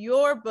page of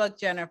your book,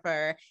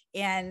 Jennifer,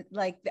 and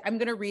I'm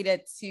going to read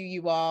it to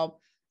you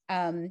all.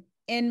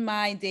 In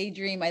my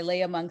daydream, I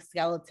lay among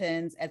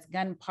skeletons as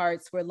gun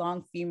parts were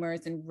long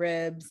femurs and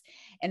ribs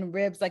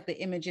like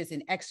the images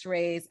in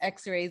x-rays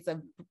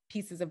of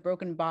pieces of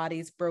broken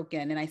bodies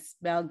broken. And I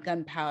smelled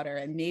gunpowder,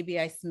 and maybe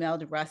I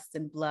smelled rust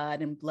and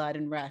blood and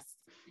rust.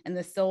 And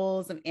the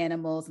souls of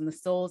animals and the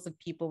souls of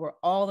people were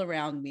all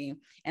around me.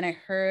 And I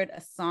heard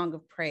a song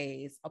of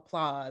praise,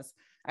 applause.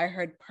 I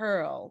heard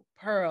pearl,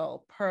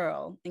 pearl,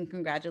 pearl, and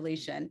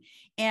congratulation.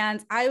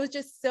 And I was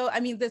just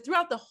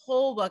throughout the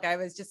whole book, I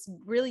was just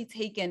really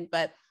taken.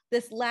 But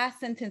this last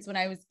sentence, when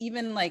I was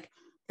even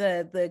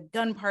the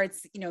gun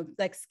parts,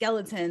 like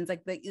skeletons,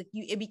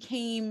 it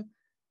became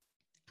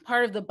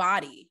part of the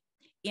body.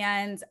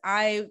 And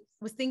I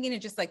was thinking of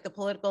just the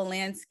political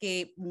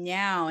landscape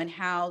now, and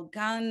how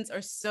guns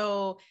are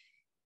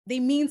they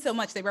mean so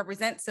much, they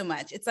represent so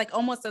much. It's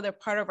almost so they're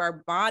part of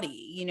our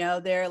body,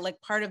 they're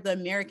part of the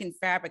American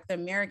fabric, the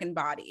American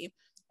body.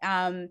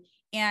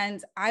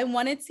 And I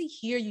wanted to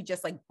hear you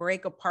just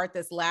break apart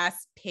this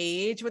last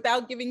page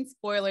without giving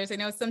spoilers. I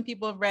know some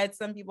people have read,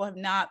 some people have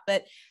not,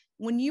 but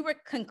when you were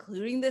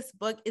concluding this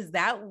book,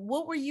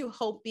 what were you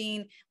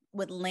hoping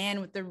would land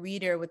with the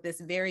reader, with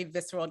this very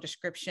visceral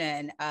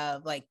description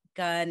of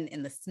gun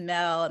and the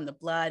smell and the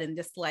blood, and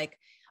just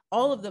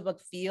all of the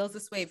book feels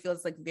this way. It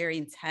feels very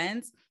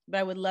intense, but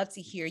I would love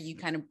to hear you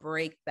kind of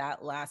break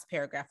that last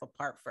paragraph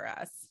apart for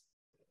us.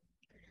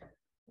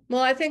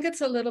 Well, I think it's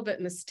a little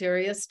bit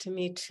mysterious to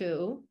me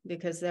too,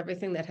 because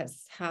everything that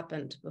has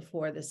happened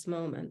before this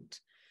moment.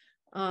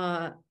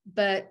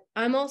 But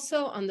I'm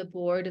also on the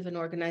board of an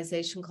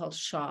organization called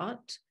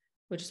SHOT,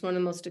 which is one of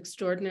the most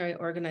extraordinary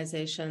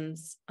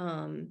organizations.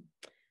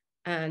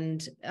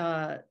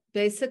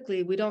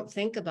 Basically, we don't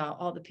think about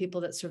all the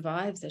people that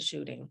survived the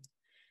shooting.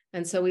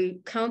 And so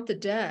we count the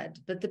dead,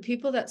 but the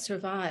people that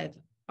survive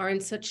are in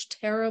such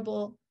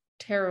terrible,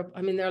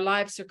 their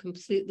lives are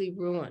completely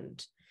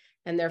ruined,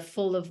 and they're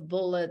full of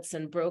bullets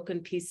and broken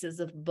pieces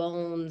of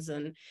bones.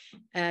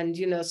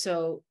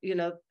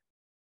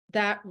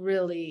 That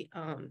really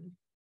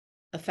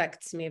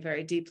affects me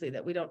very deeply,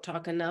 that we don't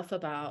talk enough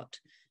about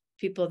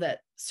people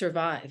that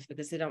survive,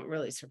 because they don't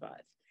really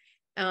survive.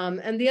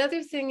 And the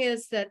other thing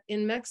is that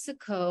in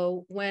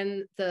Mexico,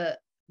 when the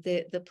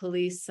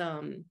police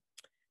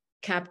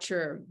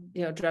capture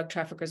drug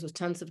traffickers with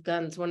tons of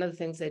guns, one of the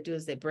things they do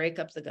is they break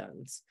up the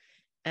guns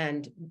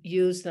and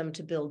use them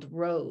to build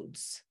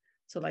roads.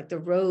 So the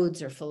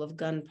roads are full of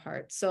gun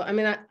parts. So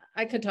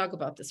I could talk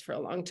about this for a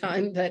long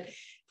time, but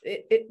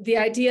the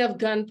idea of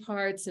gun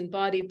parts and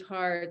body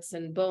parts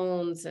and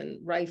bones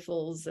and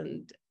rifles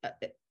and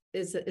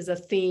is a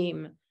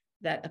theme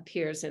that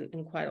appears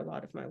in quite a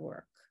lot of my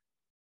work.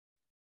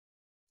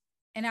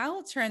 And I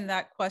will turn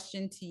that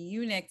question to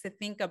you, Nic, to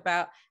think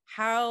about,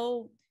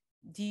 how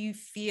do you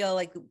feel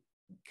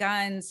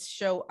guns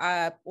show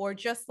up, or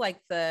just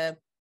the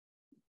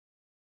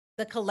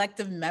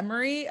collective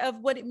memory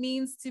of what it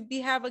means to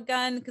have a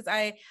gun? Because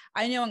I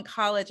know in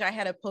college I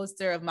had a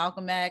poster of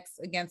Malcolm X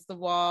against the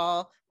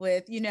wall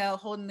with,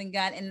 holding the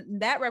gun,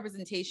 and that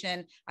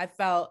representation, I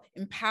felt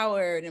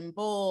empowered and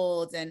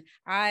bold, and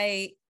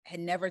I had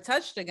never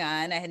touched a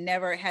gun. I had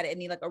never had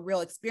any a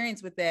real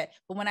experience with it.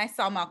 But when I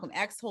saw Malcolm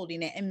X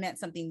holding it, it meant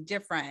something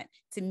different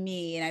to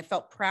me. And I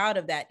felt proud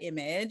of that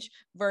image,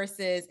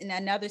 versus in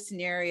another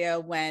scenario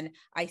when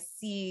I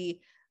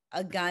see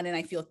a gun and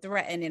I feel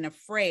threatened and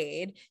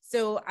afraid.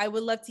 So I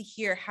would love to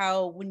hear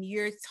how, when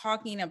you're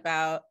talking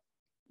about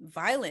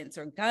violence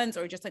or guns,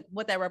 or just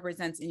what that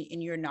represents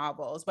in your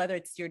novels, whether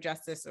it's Dear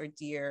Justice or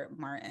Dear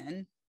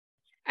Martin.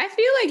 I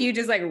feel like you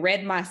just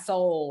read my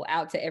soul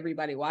out to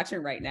everybody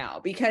watching right now,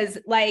 because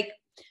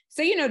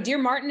Dear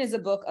Martin is a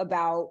book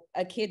about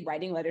a kid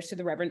writing letters to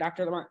the Reverend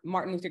Dr.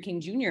 Martin Luther King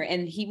Jr.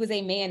 And he was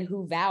a man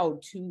who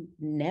vowed to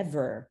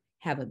never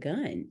have a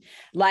gun.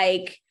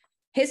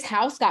 His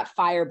house got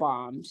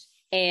firebombed,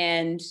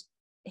 and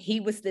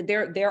there's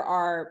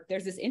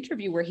this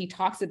interview where he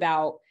talks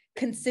about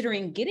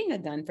considering getting a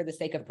gun for the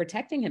sake of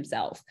protecting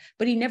himself,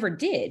 but he never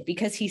did,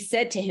 because he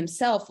said to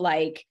himself,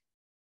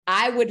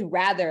 I would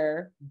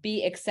rather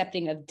be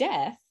accepting of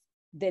death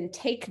than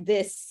take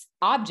this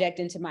object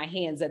into my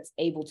hands that's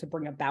able to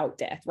bring about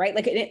death, right?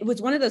 Like it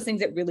was one of those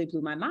things that really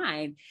blew my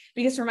mind,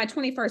 because for my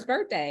 21st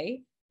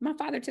birthday, my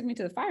father took me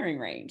to the firing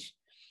range.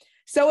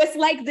 So it's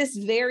like this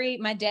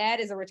my dad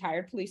is a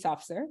retired police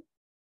officer,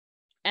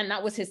 and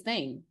that was his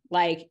thing.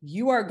 Like,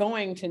 you are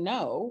going to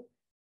know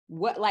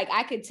what, like,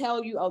 I could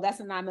tell you, oh, that's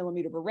a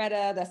 9mm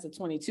Beretta, that's a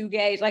 22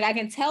 gauge. Like, I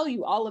can tell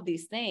you all of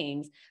these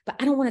things, but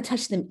I don't want to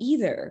touch them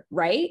either,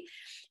 right?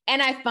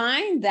 And I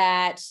find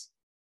that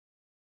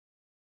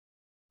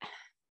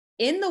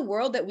in the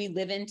world that we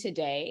live in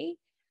today,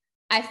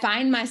 I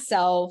find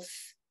myself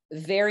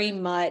very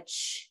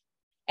much,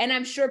 and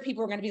I'm sure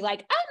people are going to be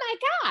like, oh my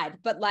God,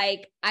 but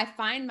like, I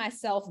find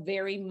myself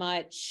very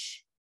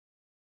much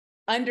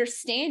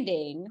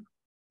understanding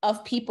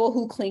of people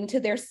who cling to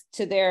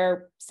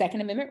their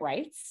Second Amendment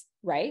rights,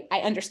 right?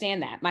 I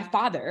understand that. My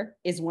father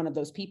is one of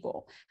those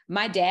people.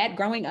 My dad,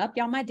 growing up,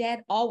 y'all, my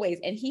dad always,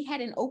 and he had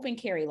an open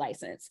carry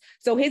license.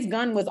 So his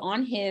gun was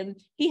on him.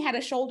 He had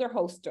a shoulder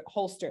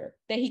holster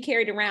that he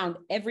carried around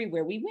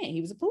everywhere we went.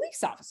 He was a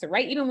police officer,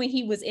 right? Even when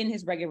he was in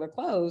his regular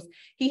clothes,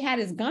 he had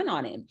his gun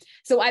on him.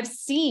 So I've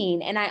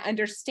seen and I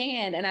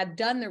understand, and I've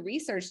done the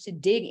research to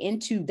dig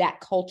into that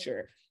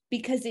culture,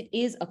 because it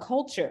is a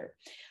culture.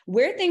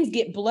 Where things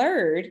get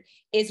blurred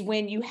is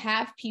when you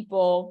have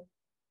people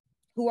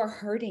who are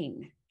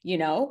hurting, you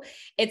know?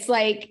 It's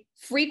like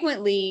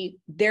frequently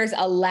there's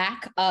a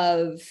lack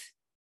of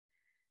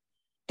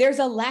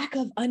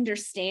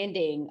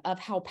understanding of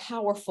how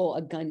powerful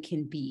a gun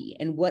can be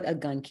and what a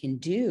gun can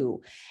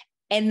do.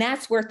 And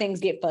that's where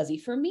things get fuzzy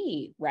for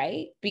me,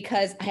 right?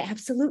 Because I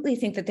absolutely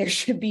think that there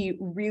should be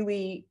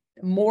really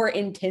more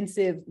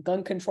intensive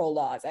gun control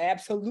laws. I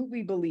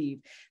absolutely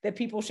believe that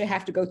people should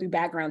have to go through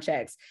background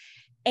checks.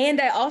 And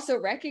I also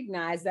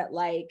recognize that,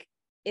 like,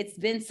 it's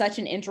been such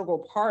an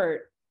integral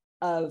part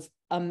of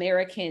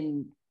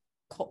American,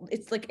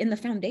 it's like in the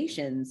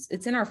foundations,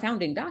 it's in our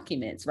founding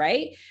documents,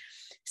 right?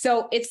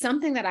 So it's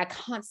something that I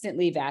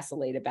constantly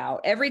vacillate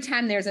about. Every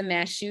time there's a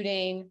mass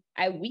shooting,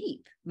 I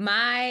weep.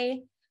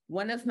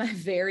 One of my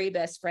very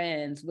best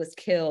friends was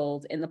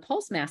killed in the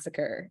Pulse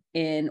massacre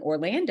in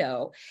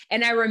Orlando.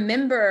 And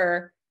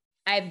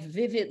I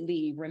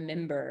vividly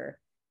remember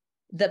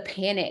the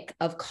panic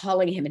of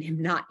calling him and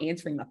him not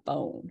answering the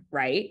phone,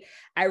 right?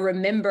 I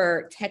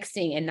remember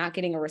texting and not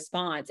getting a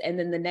response. And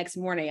then the next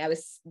morning, I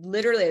was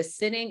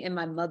sitting in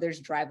my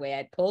mother's driveway.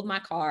 I'd pulled my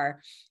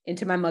car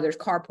into my mother's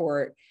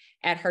carport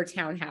at her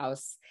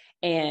townhouse,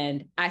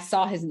 and I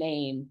saw his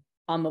name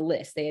on the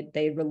list.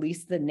 They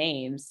released the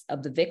names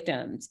of the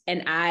victims.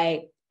 And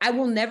I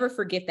will never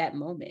forget that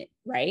moment,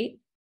 right?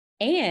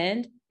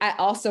 And I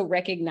also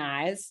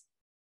recognize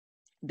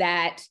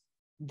that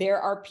there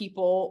are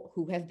people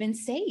who have been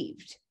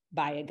saved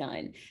by a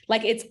gun.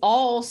 Like, it's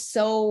all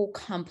so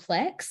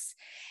complex.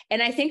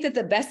 And I think that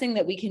the best thing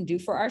that we can do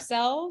for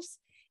ourselves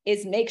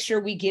is make sure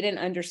we get an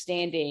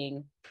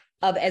understanding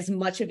of as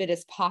much of it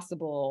as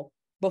possible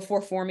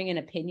before forming an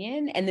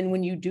opinion. And then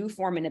when you do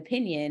form an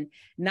opinion,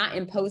 not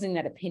imposing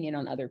that opinion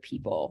on other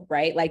people,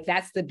 right? Like,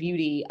 that's the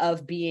beauty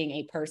of being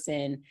a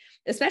person,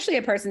 especially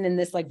a person in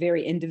this like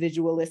very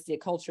individualistic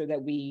culture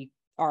that we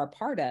are a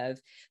part of.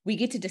 We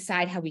get to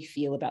decide how we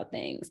feel about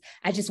things.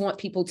 I just want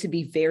people to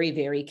be very,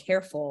 very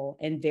careful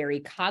and very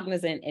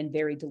cognizant and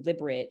very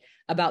deliberate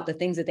about the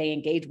things that they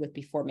engage with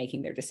before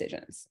making their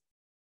decisions.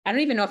 I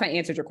don't even know if I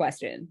answered your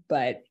question,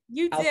 but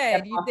you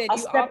did. I'll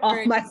step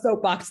off my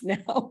soapbox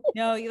now.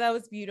 No, that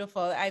was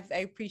beautiful. I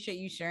appreciate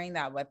you sharing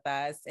that with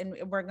us. And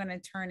we're going to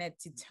turn it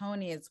to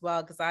Toni as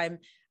well, because I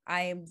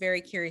am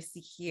very curious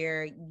to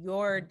hear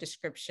your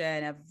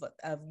description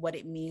of what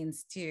it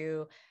means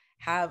to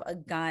have a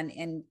gun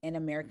in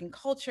American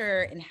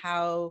culture,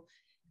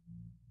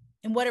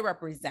 and what it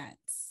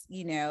represents.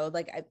 You know,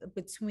 like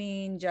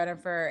between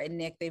Jennifer and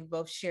Nic, they've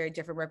both shared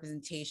different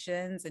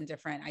representations and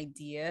different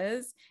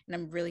ideas. And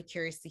I'm really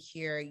curious to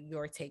hear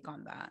your take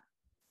on that.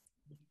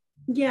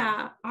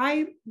 Yeah,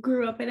 I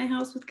grew up in a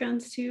house with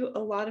guns too, a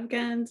lot of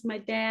guns. My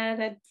dad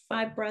had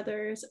 5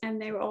 brothers,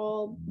 and they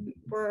all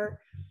were,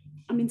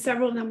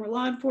 several of them were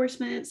law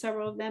enforcement,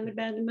 several of them had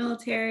been in the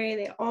military.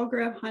 They all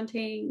grew up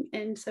hunting.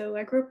 And so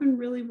I grew up in a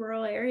really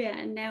rural area,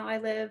 and now I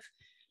live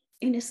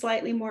in a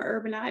slightly more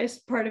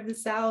urbanized part of the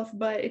South,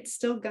 but it's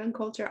still gun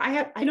culture.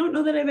 I don't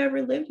know that I've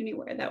ever lived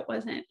anywhere that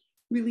wasn't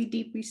really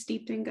deeply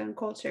steeped in gun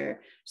culture.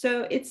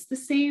 So it's the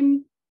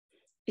same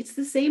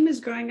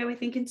as growing up, I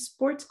think, in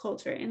sports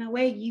culture. In a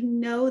way, you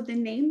know the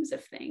names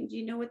of things,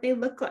 you know what they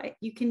look like,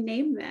 you can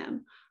name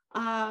them.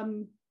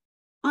 On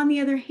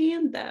the other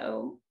hand,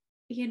 though,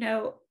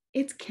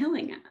 it's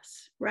killing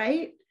us,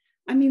 right?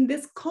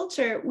 This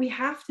culture, we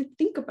have to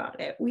think about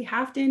it. We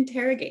have to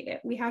interrogate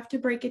it. We have to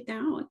break it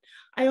down.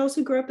 I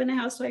also grew up in a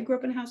house. So I grew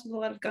up in a house with a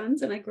lot of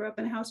guns, and I grew up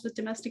in a house with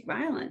domestic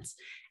violence.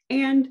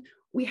 And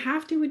we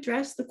have to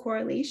address the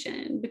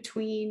correlation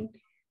between,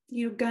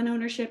 gun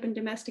ownership and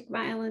domestic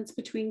violence,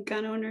 between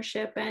gun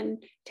ownership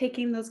and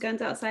taking those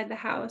guns outside the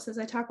house, as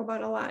I talk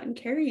about a lot in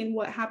Carrie, and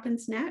what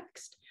happens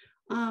next.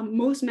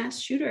 most mass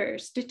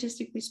shooters,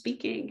 statistically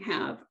speaking,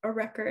 have a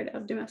record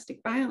of domestic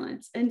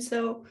violence. And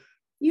so,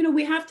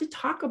 we have to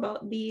talk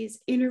about these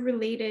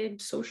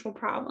interrelated social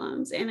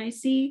problems. And I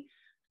see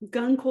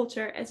gun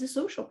culture as a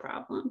social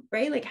problem,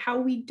 right? Like how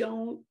we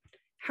don't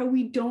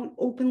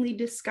openly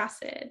discuss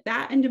it.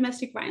 That and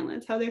domestic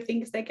violence, how they're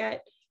things that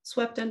get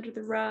swept under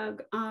the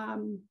rug.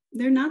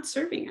 They're not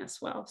serving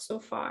us well so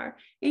far.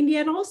 And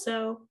yet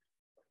also,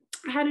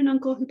 I had an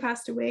uncle who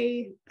passed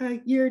away a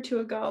year or two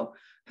ago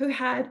who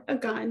had a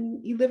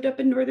gun. He lived up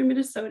in northern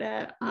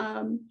Minnesota.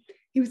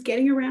 He was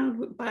getting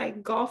around by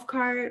golf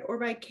cart or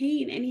by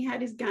cane, and he had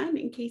his gun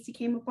in case he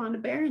came upon a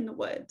bear in the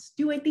woods.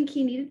 Do I think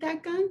he needed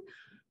that gun?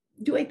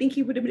 Do I think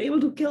he would have been able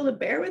to kill a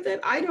bear with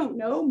it? I don't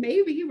know,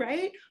 maybe,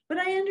 right? But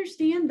I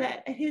understand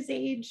that at his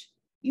age,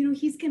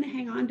 he's going to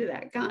hang on to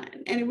that gun.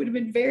 And it would have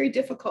been very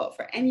difficult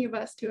for any of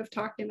us to have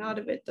talked him out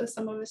of it, though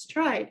some of us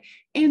tried.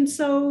 And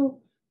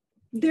so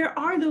there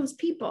are those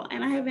people,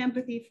 and I have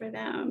empathy for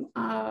them.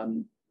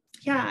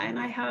 And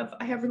I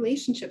have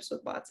relationships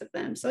with lots of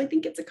them. So I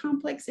think it's a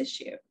complex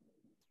issue.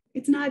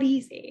 It's not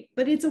easy,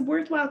 but it's a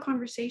worthwhile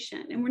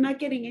conversation, and we're not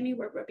getting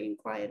anywhere by being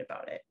quiet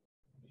about it.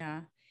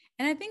 Yeah.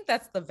 And I think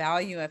that's the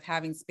value of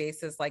having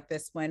spaces like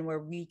this one,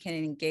 where we can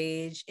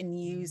engage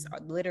and use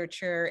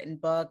literature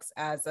and books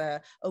as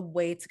a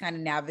way to kind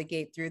of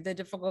navigate through the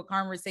difficult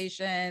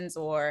conversations,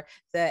 or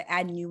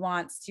add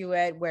nuance to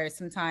it, where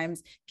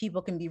sometimes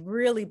people can be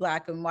really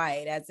black and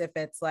white, as if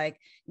it's like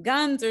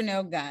guns or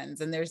no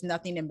guns, and there's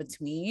nothing in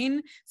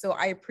between. So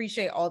I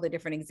appreciate all the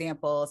different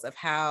examples of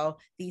how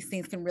these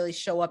things can really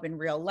show up in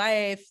real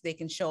life. They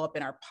can show up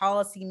in our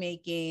policy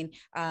making,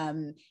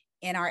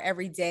 in our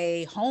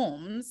everyday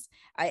homes.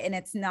 And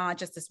it's not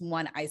just this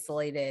one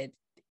isolated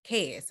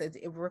case. It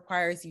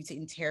requires you to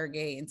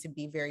interrogate and to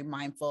be very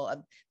mindful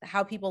of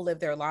how people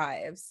live their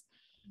lives.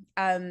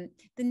 The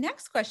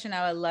next question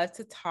I would love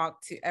to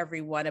talk to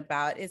everyone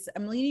about is,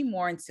 I'm leaning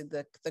more into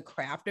the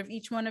craft of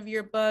each one of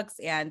your books,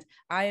 and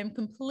I am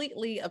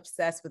completely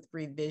obsessed with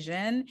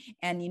revision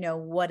and,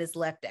 what is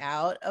left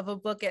out of a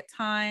book at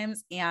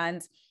times.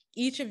 And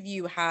each of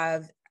you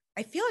I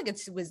feel like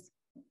it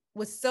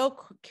was so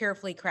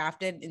carefully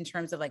crafted in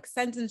terms of like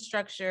sentence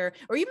structure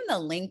or even the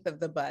length of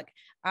the book.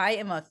 I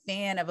am a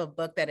fan of a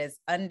book that is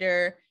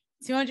under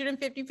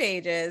 250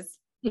 pages.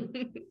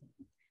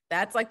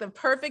 That's like the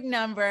perfect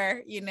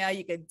number. You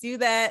could do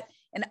that.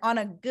 And on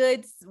a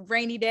good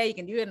rainy day, you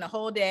can do it in a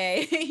whole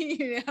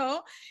day,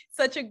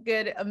 such a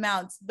good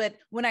amount. But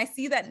when I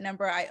see that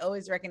number, I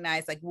always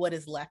recognize like what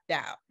is left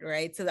out,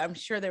 right? So I'm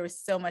sure there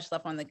was so much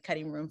left on the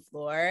cutting room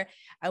floor.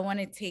 I want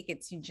to take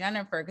it to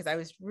Jennifer, because I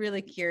was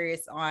really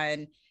curious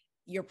on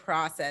your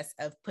process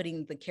of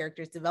putting the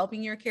characters,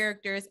 developing your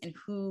characters, and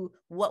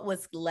what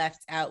was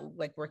left out,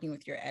 like working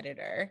with your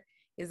editor.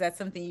 Is that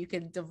something you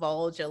could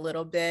divulge a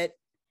little bit?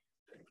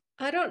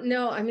 I don't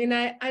know. I mean,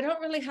 I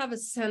don't really have a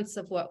sense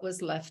of what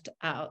was left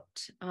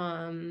out.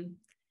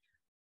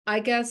 I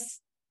guess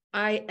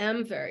I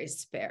am very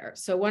spare.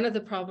 So one of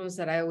the problems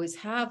that I always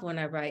have when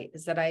I write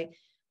is that I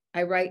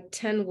write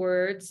 10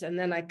 words and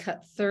then I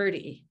cut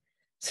 30.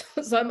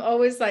 So I'm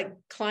always like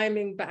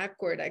climbing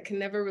backward. I can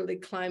never really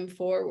climb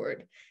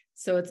forward.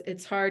 So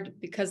it's hard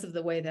because of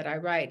the way that I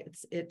write.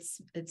 It's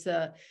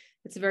a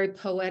very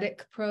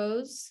poetic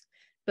prose.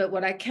 But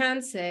what I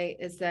can say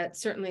is that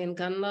certainly in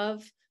Gun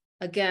Love,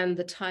 again,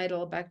 the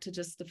title, back to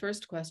just the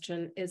first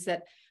question, is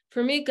that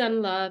for me,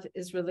 Gun Love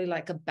is really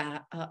like a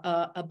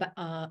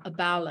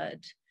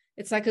ballad.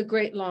 It's like a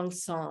great long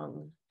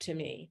song to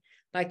me.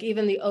 Like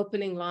even the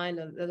opening line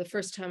of the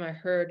first time I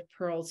heard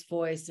Pearl's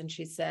voice, and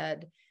she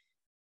said,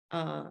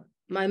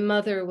 my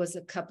mother was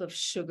a cup of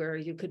sugar,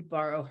 you could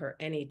borrow her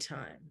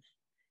anytime.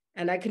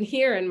 And I can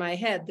hear in my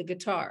head the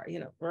guitar,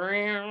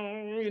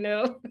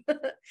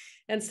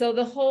 and so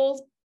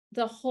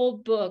the whole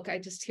book, I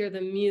just hear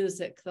the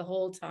music the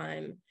whole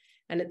time,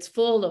 and it's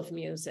full of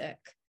music.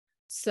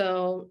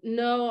 So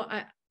no,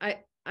 I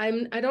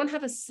don't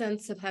have a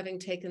sense of having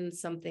taken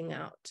something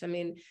out. I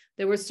mean,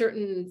 there were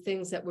certain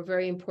things that were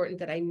very important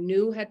that I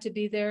knew had to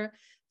be there.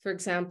 For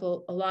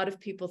example, a lot of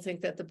people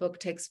think that the book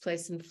takes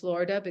place in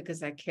Florida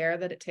because I care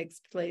that it takes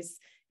place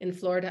in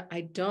Florida.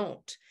 I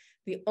don't.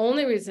 The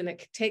only reason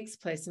it takes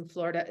place in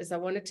Florida is I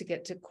wanted to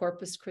get to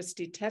Corpus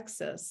Christi,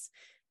 Texas,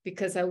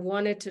 because I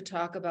wanted to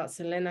talk about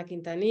Selena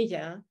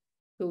Quintanilla,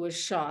 who was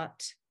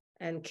shot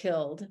and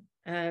killed,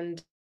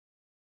 and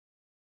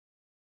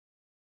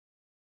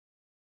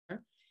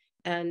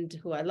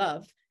who I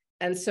love.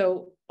 And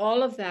so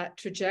all of that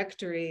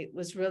trajectory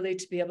was really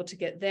to be able to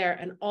get there.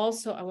 And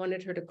also I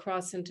wanted her to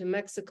cross into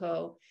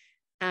Mexico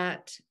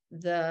at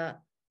the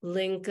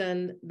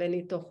Lincoln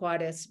Benito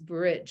Juarez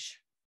Bridge,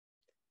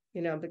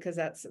 because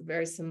that's a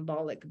very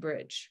symbolic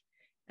bridge.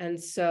 And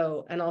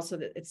so, and also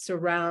that it's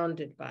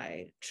surrounded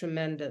by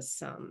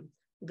tremendous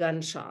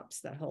gun shops,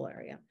 that whole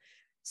area.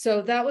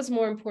 So that was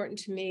more important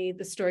to me,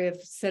 the story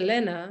of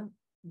Selena,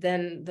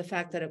 than the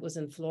fact that it was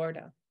in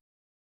Florida.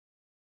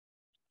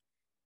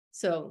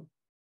 So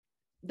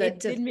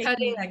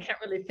cutting, I can't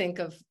really think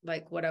of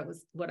like what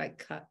I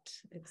cut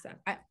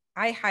exactly.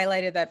 I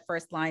highlighted that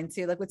first line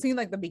too, like between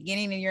like the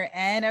beginning and your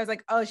end. I was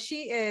like, oh,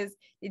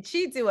 did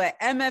she do a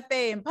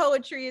MFA in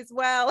poetry as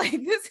well? Like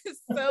this is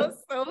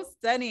so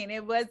stunning.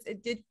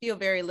 It did feel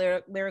very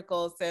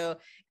lyrical. So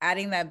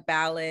adding that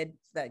ballad,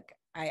 like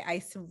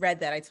I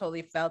read that, I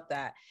totally felt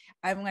that.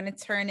 I'm going to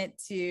turn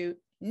it to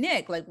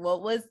Nic. Like,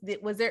 was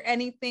there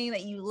anything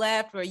that you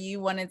left or you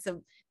wanted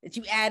to, that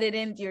you added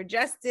into your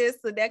justice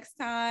the next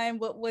time?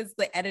 What was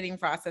the editing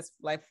process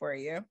like for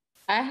you?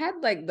 I had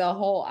like the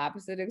whole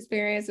opposite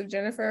experience of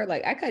Jennifer.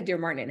 Like I cut Dear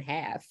Martin in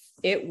half.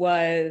 It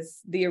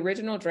was the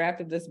original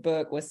draft of this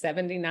book was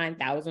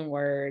 79,000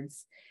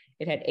 words.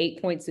 It had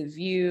 8 points of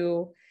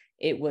view.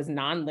 It was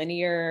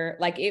nonlinear.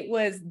 Like it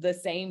was the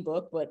same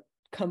book, but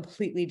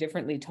completely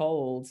differently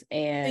told.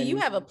 And so you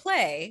have a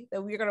play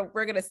that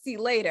we're gonna see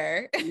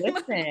later.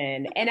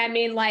 Listen, and I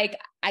mean, like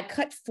I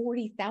cut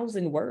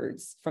 40,000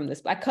 words from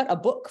this. I cut a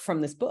book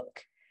from this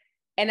book,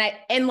 and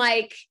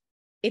like.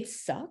 It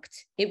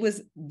sucked. It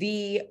was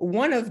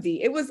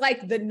it was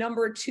like the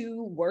number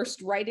 2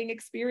 worst writing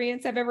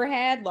experience I've ever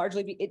had,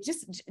 largely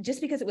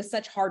just because it was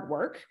such hard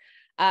work.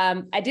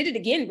 I did it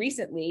again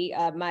recently.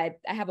 I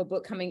have a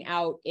book coming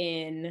out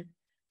in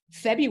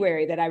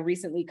February that I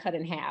recently cut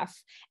in half.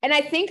 And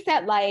I think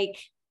that like,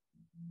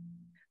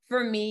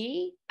 for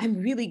me, I'm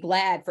really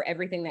glad for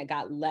everything that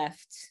got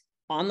left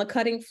on the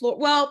cutting floor.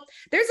 Well,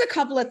 there's a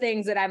couple of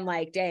things that I'm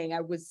like, dang,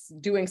 I was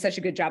doing such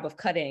a good job of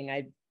cutting.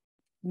 I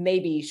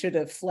maybe should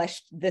have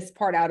fleshed this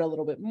part out a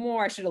little bit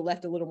more. I should have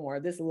left a little more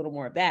of this, a little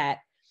more of that.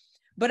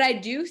 But I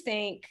do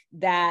think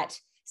that,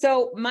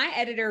 so my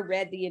editor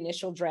read the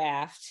initial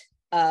draft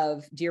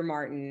of Dear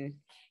Martin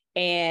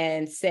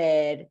and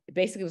said,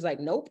 basically was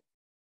like, nope.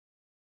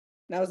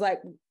 And I was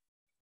like,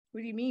 what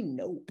do you mean,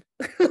 nope?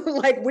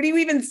 Like, what do you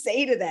even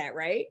say to that,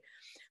 right?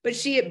 But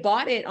she had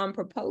bought it on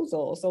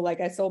proposal. So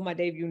like I sold my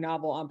debut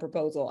novel on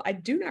proposal. I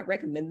do not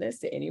recommend this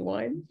to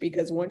anyone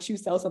because once you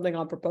sell something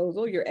on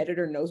proposal, your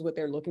editor knows what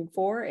they're looking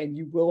for and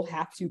you will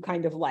have to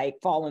kind of like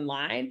fall in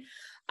line.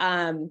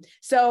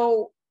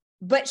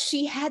 But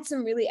she had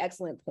some really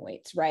excellent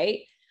points, right?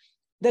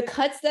 The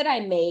cuts that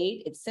I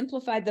made, it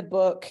simplified the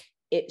book,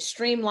 it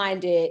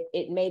streamlined it,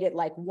 it made it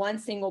like one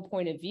single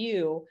point of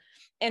view.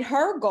 And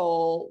her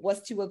goal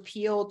was to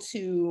appeal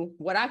to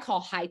what I call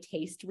high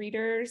taste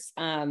readers.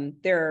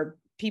 There are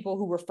people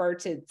who refer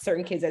to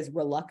certain kids as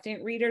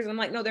reluctant readers. I'm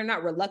like, no, they're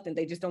not reluctant.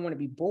 They just don't want to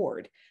be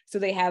bored. So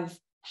they have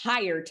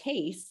higher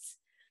tastes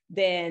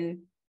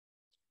than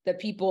the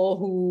people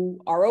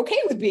who are okay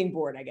with being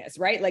bored, I guess,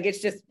 right? Like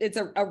it's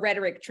a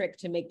rhetoric trick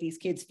to make these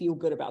kids feel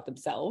good about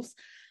themselves.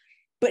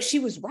 But she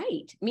was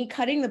right. Me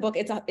cutting the book,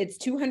 it's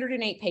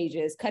 208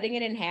 pages, cutting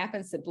it in half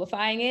and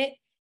simplifying it,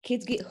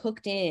 kids get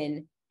hooked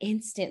in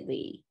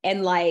instantly.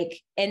 And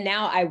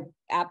now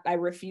I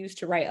refuse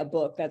to write a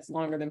book that's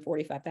longer than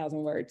 45,000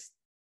 words.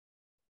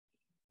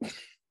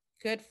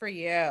 Good for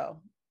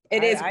you.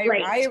 It is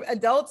great.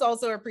 Adults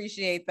also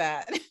appreciate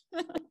that.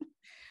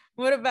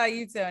 What about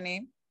you,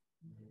 Toni?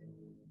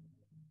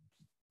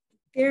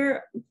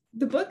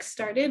 The book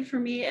started for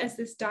me as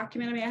this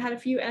document. I mean, I had a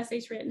few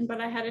essays written,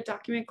 but I had a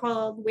document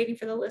called Waiting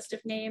for the List of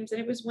Names. And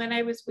it was when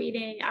I was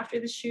waiting after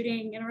the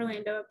shooting in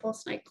Orlando at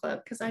Pulse nightclub,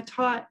 because I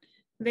taught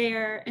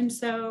there. And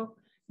so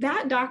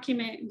that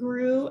document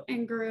grew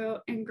and grew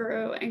and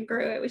grew and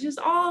grew. It was just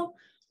all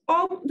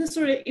the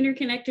sort of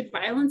interconnected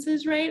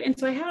violences, right? And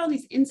so I had all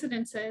these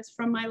incidences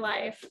from my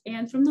life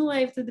and from the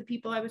lives of the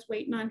people I was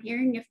waiting on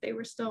hearing if they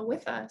were still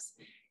with us.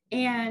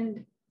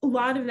 And a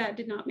lot of that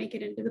did not make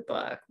it into the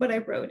book, but I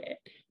wrote it.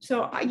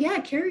 So yeah,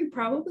 Carrie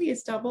probably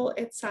is double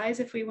its size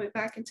if we went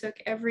back and took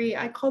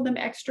I called them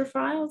extra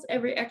files,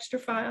 every extra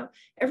file.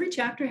 Every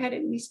chapter had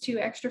at least 2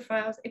 extra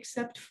files,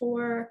 except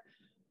for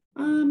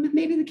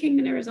maybe The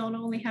Kingdom in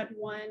Arizona only had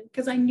 1,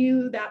 because I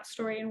knew that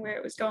story and where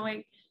it was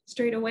going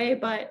straight away.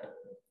 But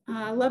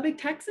Lubbock,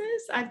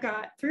 Texas, I've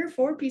got 3 or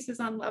 4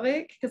 pieces on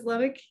Lubbock, because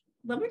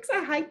Lubbock's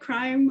a high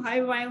crime, high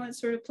violence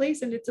sort of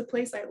place, and it's a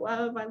place I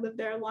love. I lived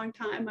there a long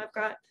time. I've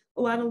got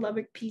a lot of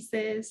Lubbock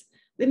pieces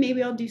that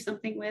maybe I'll do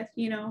something with,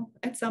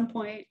 at some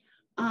point.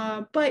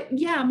 But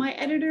yeah, my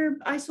editor,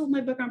 I sold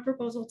my book on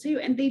proposal too,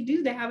 and they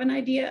have an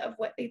idea of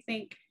what they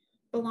think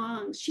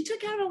belongs. She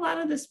took out a lot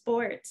of the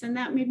sports, and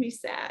that made me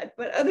sad.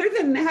 But other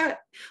than that,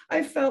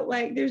 I felt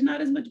like there's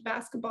not as much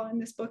basketball in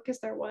this book as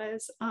there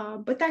was.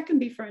 But that can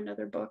be for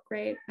another book,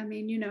 right? I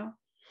mean,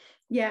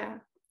 yeah.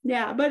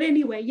 But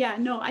anyway, yeah,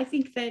 no, I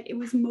think that it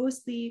was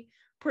mostly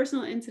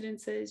personal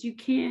incidences.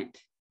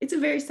 It's a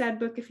very sad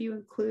book if you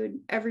include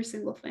every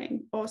single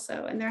thing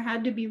also. And there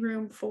had to be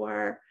room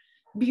for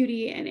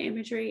beauty and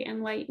imagery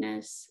and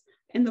lightness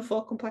and the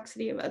full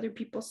complexity of other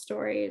people's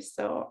stories.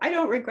 So I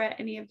don't regret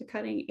any of the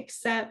cutting,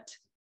 except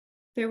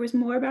there was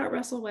more about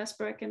Russell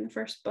Westbrook in the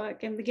first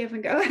book and the Give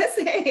and Go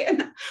essay.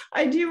 And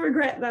I do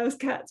regret those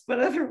cuts, but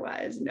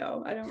otherwise,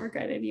 no, I don't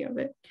regret any of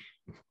it.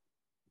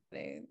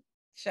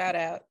 Shout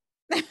out.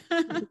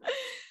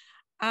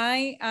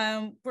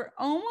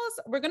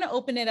 We're going to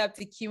open it up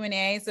to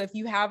Q&A. So if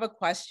you have a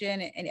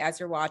question, and as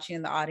you're watching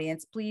in the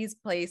audience, please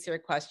place your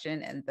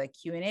question in the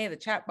Q&A, the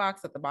chat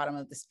box at the bottom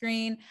of the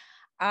screen.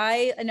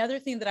 Another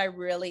thing that I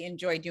really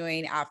enjoy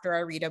doing after I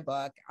read a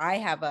book, I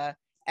have a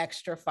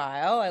extra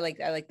file. I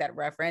like that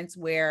reference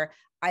where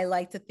I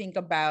like to think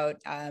about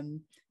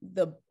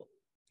the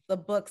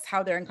books,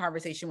 how they're in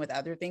conversation with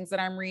other things that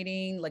I'm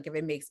reading. Like if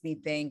it makes me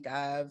think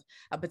of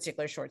a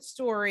particular short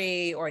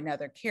story or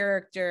another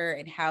character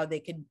and how they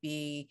could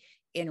be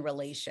in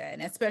relation,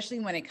 especially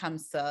when it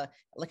comes to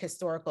like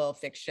historical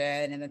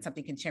fiction and then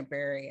something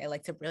contemporary. I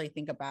like to really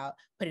think about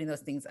putting those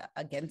things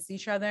against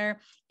each other.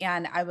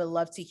 And I would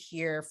love to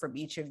hear from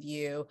each of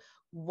you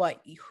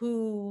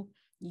who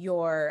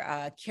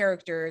your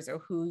characters or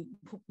who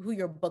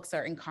your books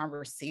are in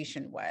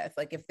conversation with.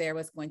 Like if there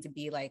was going to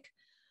be like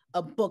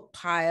a book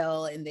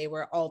pile and they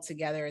were all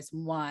together as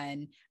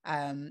one,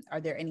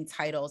 are there any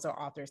titles or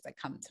authors that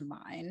come to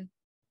mind?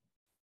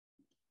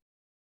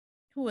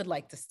 Who would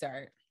like to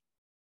start?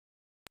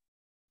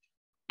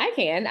 I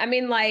can. I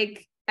mean,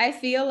 like, I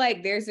feel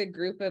like there's a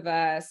group of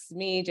us,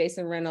 me,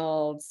 Jason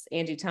Reynolds,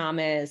 Angie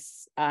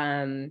Thomas.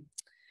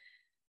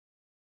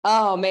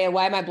 Oh man,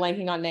 why am I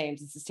blanking on names?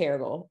 This is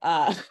terrible.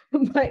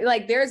 But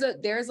like there's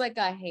like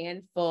a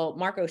handful.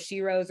 Marco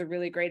Shiro is a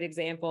really great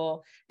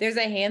example. There's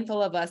a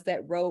handful of us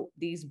that wrote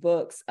these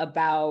books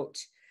about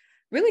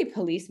really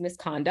police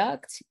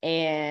misconduct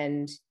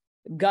and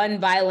gun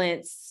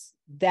violence,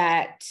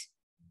 that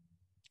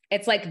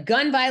it's like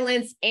gun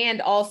violence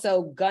and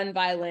also gun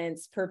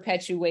violence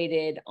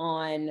perpetuated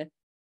on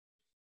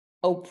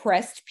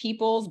oppressed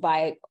peoples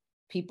by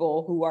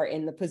people who are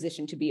in the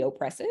position to be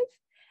oppressive.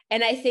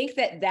 And I think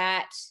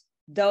that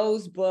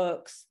those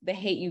books, The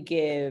Hate U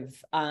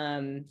Give,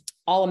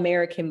 All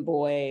American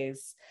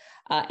Boys,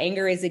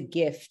 Anger is a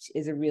Gift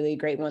is a really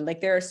great one.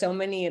 Like there are so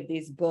many of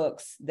these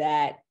books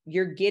that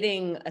you're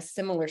getting a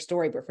similar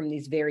story, but from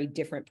these very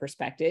different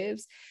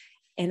perspectives.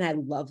 And I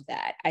love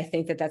that. I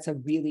think that that's a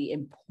really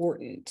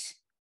important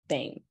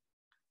thing.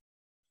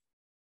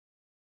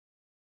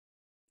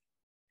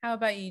 How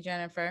about you,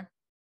 Jennifer?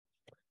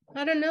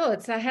 I don't know.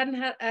 I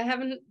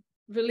haven't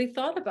really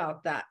thought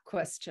about that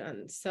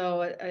question.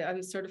 So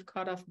I'm sort of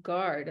caught off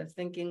guard of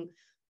thinking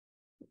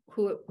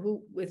who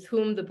with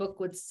whom the book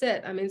would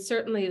sit. I mean,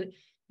 certainly,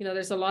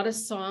 there's a lot of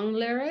song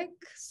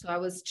lyrics. So I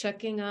was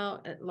checking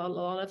out a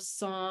lot of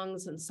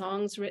songs and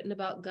songs written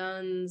about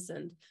guns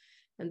and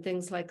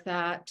things like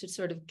that to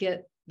sort of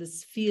get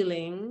this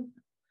feeling.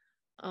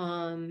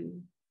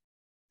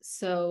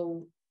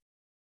 So,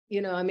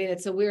 I mean,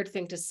 it's a weird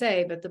thing to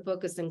say, but the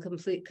book is in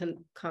complete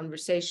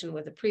conversation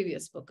with a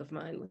previous book of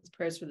mine, with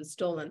Prayers for the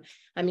Stolen.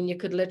 I mean, you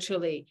could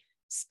literally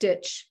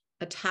stitch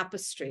a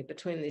tapestry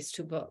between these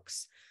two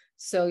books.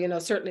 So,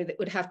 certainly that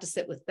would have to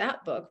sit with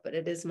that book, but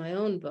it is my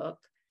own book.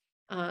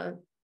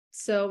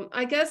 So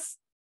I guess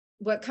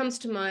what comes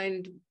to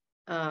mind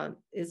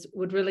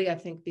would really, I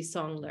think, be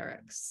song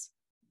lyrics.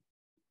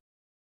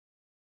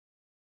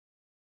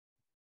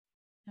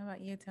 How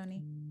about you,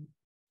 Toni?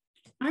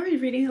 I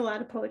was reading a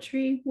lot of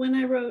poetry when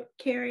I wrote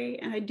Carrie,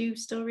 and I do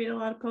still read a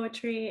lot of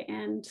poetry.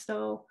 And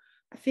so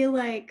I feel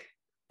like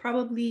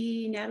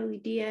probably Natalie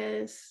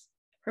Diaz,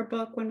 her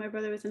book, When My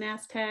Brother Was an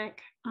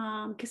Aztec,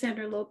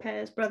 Cassandra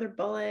Lopez, Brother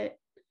Bullet.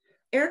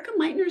 Erica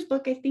Meitner's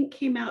book, I think,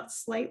 came out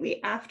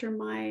slightly after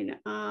mine.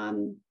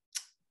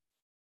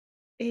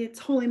 It's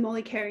Holy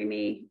Moly, Carry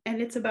Me, and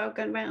it's about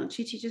gun violence.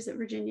 She teaches at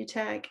Virginia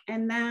Tech.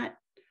 And that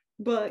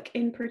book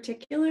in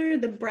particular,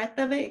 the breadth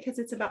of it, because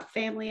it's about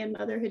family and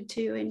motherhood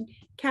too, and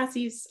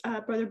Cassie's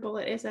Brother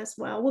Bullet is as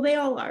well. They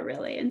all are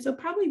really. And so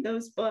probably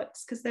those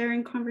books, because they're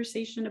in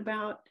conversation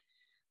about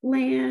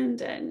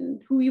land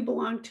and who you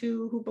belong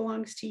to, who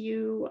belongs to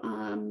you,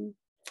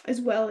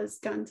 as well as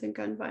guns and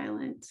gun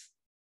violence.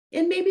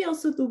 And maybe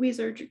also the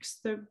Wizards,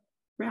 the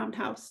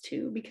Roundhouse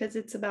too, because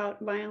it's about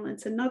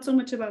violence and not so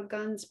much about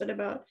guns, but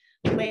about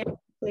land,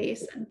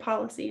 place, and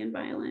policy and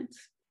violence.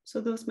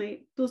 So those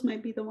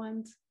might be the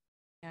ones.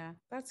 Yeah,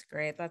 that's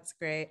great. That's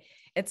great.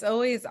 It's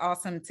always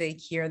awesome to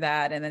hear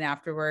that. And then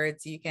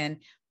afterwards you can,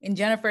 and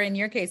Jennifer, in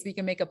your case, we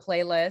can make a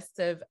playlist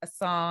of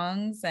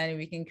songs and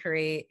we can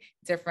create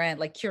different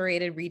like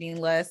curated reading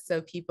lists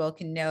so people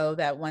can know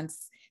that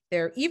once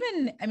they're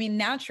even, I mean,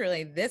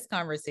 naturally this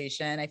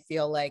conversation, I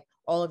feel like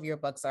all of your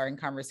books are in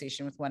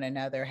conversation with one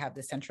another, have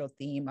the central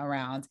theme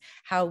around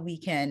how we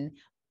can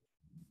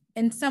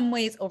in some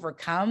ways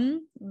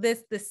overcome the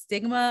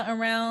stigma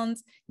around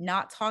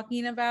not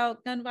talking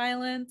about gun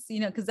violence,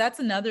 because that's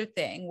another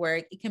thing where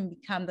it can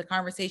become, the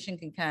conversation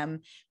can become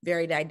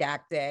very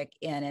didactic,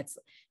 and it's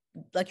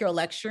like you're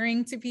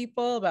lecturing to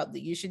people about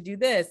that you should do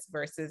this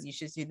versus you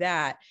should do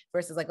that,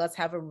 versus like, let's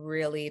have a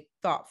really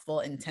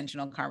thoughtful,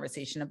 intentional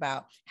conversation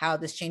about how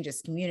this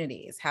changes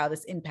communities, how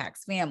this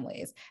impacts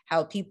families,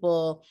 how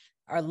people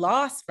are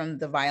lost from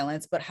the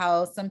violence, but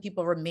how some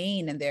people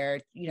remain in their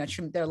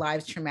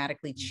lives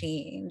traumatically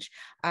change,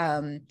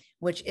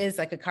 which is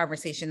like a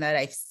conversation that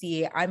I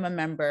see. I'm a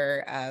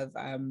member of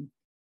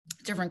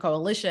different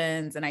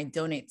coalitions, and I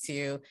donate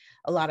to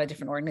a lot of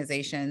different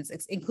organizations,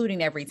 including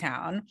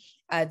Everytown,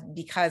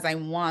 because I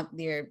want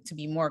there to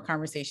be more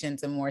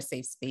conversations and more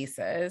safe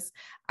spaces.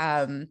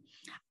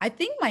 I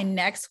think my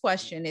next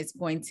question is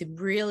going to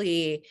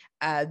really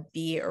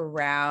be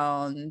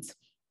around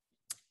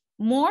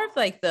more of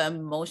like the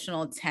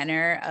emotional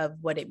tenor of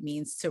what it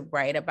means to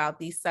write about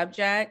these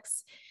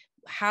subjects.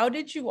 How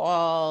did you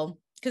all,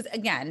 because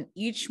again,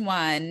 each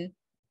one,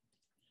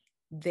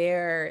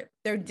 they're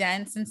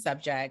dense in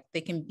subject.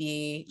 They can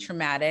be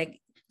traumatic.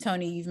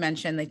 Toni, you've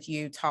mentioned that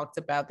you talked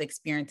about the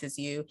experiences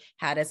you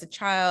had as a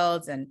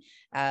child and,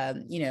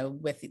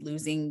 with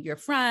losing your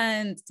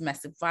friends,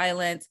 domestic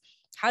violence.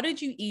 How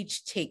did you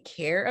each take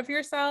care of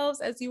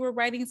yourselves as you were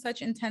writing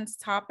such intense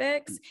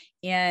topics?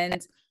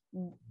 And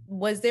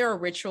was there a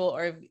ritual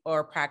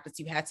or practice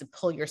you had to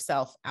pull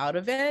yourself out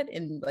of it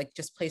and like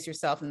just place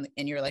yourself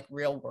in your like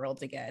real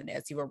world again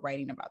as you were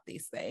writing about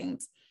these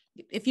things?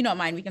 If you don't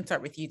mind, we can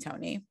start with you,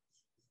 Toni.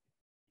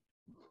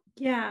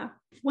 Yeah.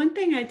 One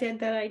thing I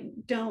did that I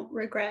don't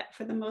regret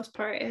for the most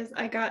part is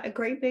I got a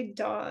great big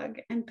dog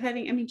and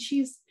petting. I mean,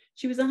 she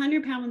was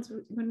 100 pounds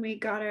when we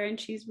got her, and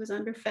she was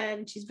underfed,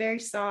 and she's very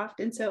soft.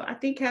 And so I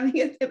think having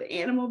an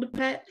animal to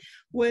pet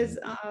was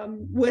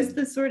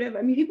the sort of,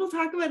 I mean, people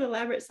talk about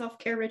elaborate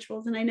self-care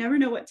rituals, and I never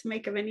know what to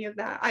make of any of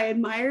that. I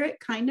admire it,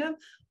 kind of.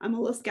 I'm a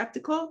little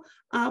skeptical.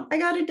 I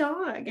got a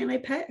dog and I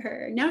pet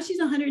her. Now she's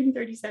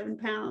 137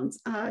 pounds.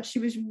 She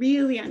was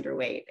really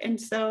underweight. And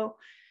so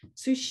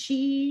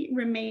she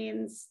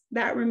remains,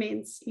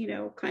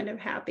 kind of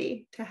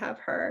happy to have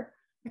her.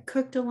 I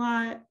cooked a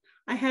lot.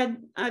 I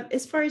had,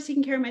 as far as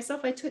taking care of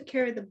myself, I took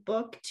care of the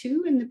book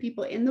too, and the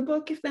people in the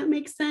book, if that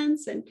makes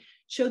sense, and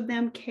showed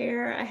them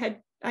care.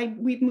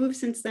 We've moved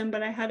since then,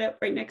 but I had up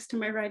right next to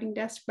my writing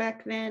desk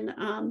back then,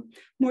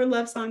 more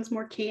love songs,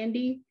 more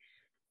candy.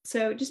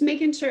 So just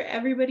making sure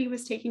everybody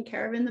was taken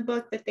care of in the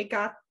book, that they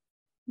got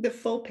the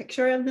full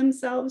picture of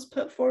themselves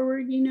put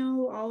forward,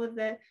 all of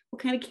the,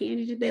 what kind of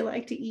candy did they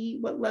like to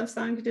eat? What love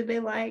songs did they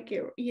like?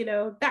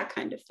 That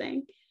kind of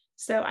thing.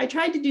 So I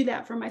tried to do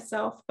that for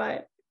myself,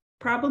 but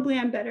probably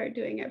I'm better at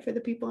doing it for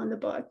the people in the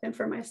book than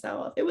for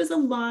myself. It was a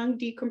long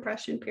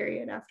decompression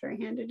period after I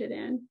handed it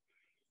in.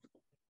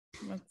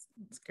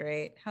 That's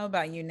great. How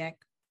about you, Nic?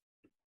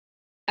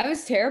 I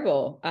was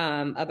terrible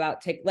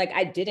about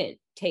I didn't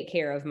take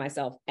care of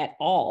myself at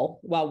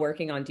all while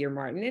working on Dear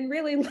Martin, and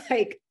really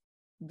like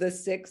the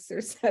 6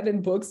 or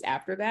 7 books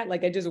after that.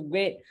 Like I just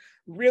went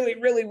really,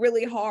 really,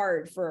 really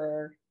hard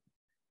for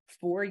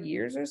 4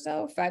 years or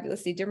so.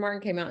 Fabulous. Dear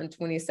Martin came out in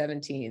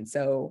 2017.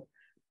 So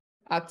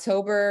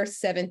October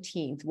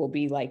 17th will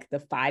be like the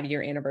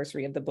 5-year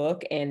anniversary of the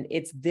book. And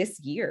it's this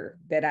year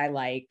that I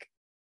like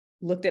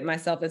looked at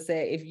myself and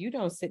said, if you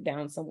don't sit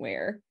down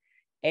somewhere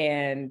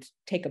and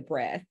take a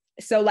breath.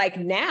 So like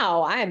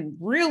now I'm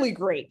really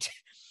great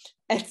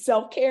at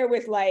self-care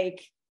with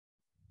like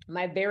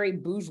my very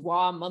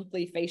bourgeois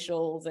monthly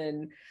facials,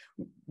 and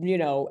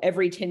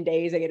every 10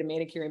 days I get a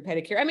manicure and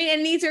pedicure. I mean,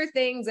 and these are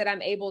things that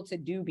I'm able to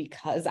do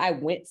because I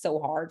went so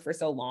hard for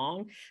so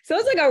long. So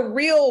it's like I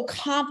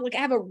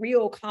have a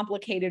real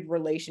complicated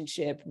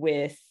relationship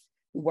with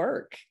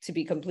work, to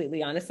be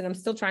completely honest, and I'm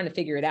still trying to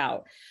figure it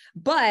out.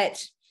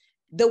 But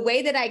the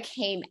way that I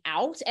came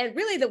out, and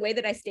really the way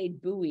that I stayed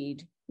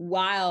buoyed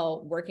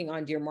while working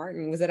on Dear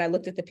Martin, was that I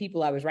looked at the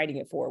people I was writing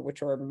it for,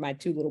 which were my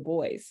 2 little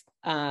boys.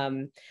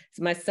 So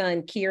my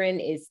son Kieran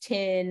is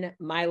 10,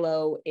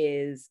 Milo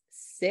is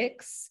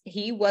 6.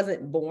 He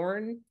wasn't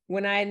born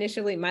when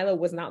Milo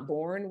was not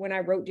born when I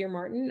wrote Dear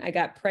Martin. I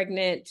got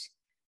pregnant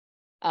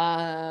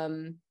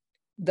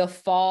the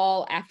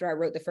fall after I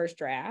wrote the first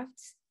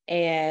draft.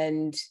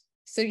 And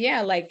so,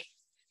 yeah, like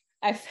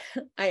I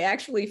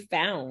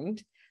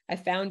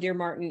found Dear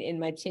Martin in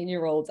my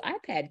 10-year-old's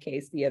iPad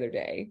case the other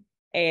day.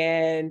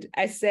 And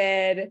I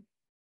said,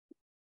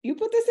 you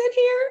put this in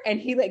here?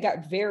 And he like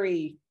got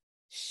very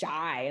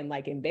shy and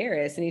like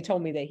embarrassed. And he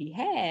told me that he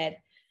had.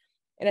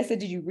 And I said,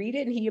 did you read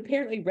it? And he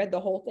apparently read the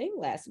whole thing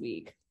last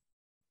week.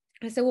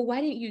 I said, well,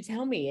 why didn't you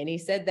tell me? And he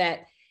said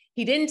that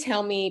he didn't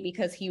tell me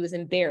because he was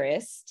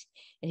embarrassed.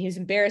 And he was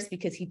embarrassed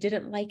because he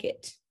didn't like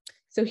it.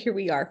 So here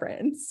we are,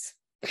 friends.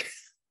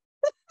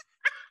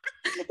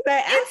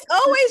 It's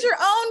always your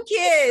own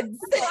kids.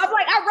 I'm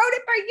like, I wrote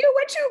it for you.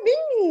 What you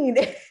mean?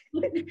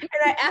 And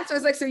I asked him, I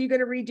was like, so you're going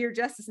to read Dear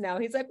Justice now?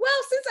 He's like, well,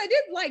 since I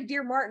didn't like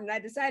Dear Martin, I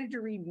decided to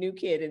read New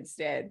Kid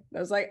instead. I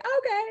was like,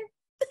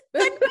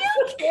 okay. New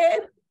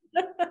Kid.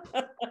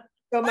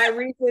 So my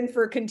reason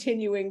for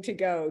continuing to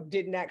go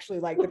didn't actually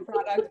like the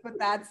product, but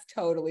that's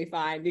totally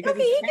fine because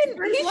he should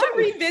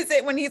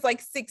revisit when he's like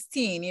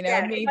 16,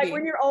 yeah, maybe. Like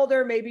when you're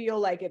older, maybe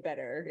you'll like it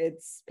better.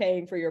 It's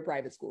paying for your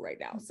private school right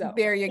now. So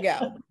there you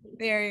go.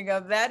 There you go.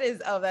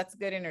 That's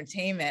good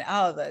entertainment.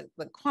 Oh,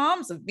 the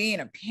qualms of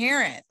being a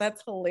parent.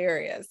 That's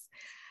hilarious.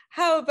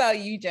 How about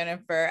you,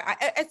 Jennifer?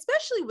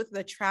 Especially with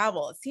the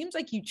travel, it seems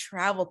like you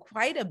travel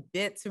quite a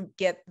bit to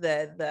get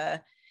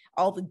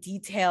all the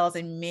details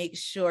and make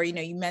sure,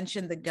 you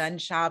mentioned the gun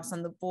shops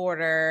on the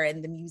border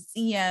and the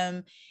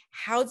museum.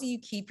 How do you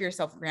keep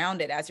yourself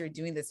grounded as you're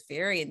doing this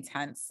very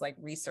intense like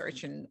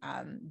research and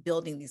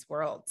building these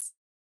worlds?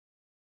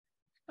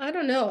 I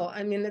don't know.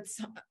 I mean, it's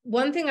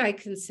one thing I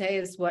can say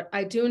is what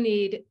I do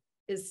need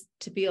is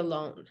to be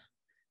alone.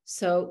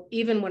 So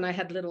even when I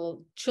had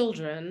little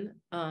children,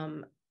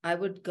 I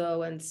would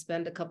go and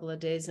spend a couple of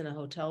days in a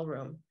hotel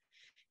room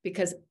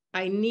because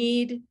I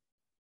need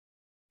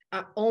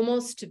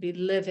almost to be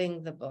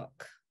living the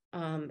book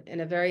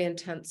in a very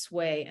intense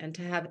way, and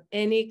to have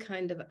any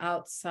kind of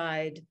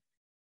outside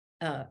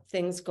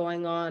things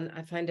going on,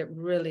 I find it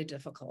really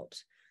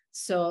difficult.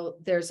 So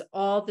there's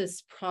all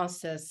this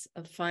process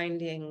of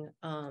finding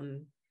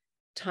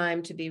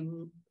time to be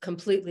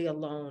completely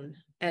alone.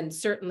 And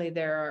certainly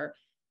there are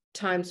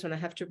times when I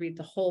have to read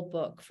the whole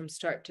book from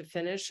start to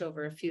finish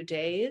over a few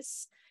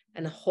days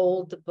and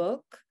hold the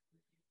book.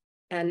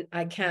 And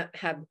I can't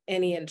have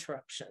any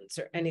interruptions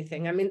or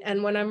anything. I mean,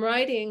 and when I'm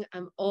writing,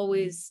 I'm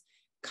always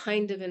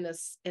kind of in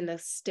a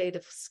state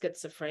of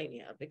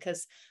schizophrenia,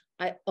 because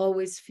I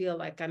always feel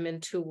like I'm in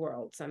two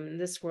worlds. I'm in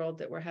this world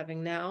that we're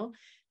having now,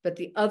 but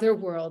the other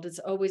world is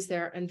always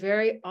there, and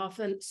very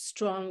often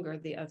stronger,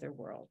 the other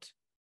world.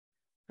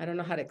 I don't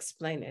know how to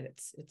explain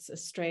it. It's a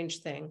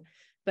strange thing,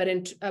 but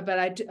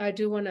I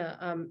do want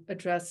to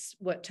address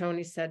what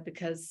Toni said,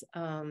 because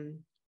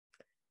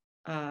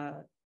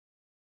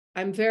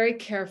I'm very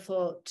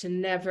careful to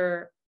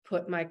never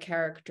put my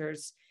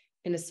characters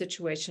in a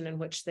situation in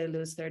which they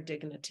lose their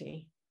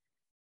dignity.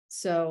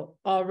 So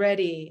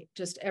already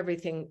just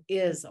everything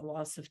is a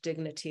loss of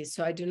dignity.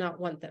 So I do not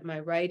want that my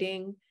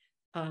writing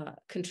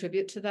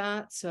contribute to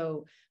that.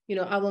 So,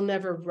 I will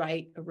never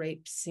write a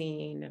rape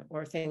scene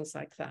or things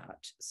like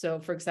that. So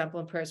for example,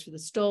 in Prayers for the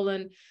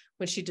Stolen,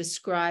 when she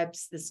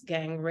describes this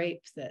gang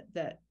rape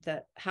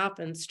that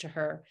happens to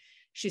her,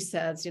 she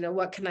says,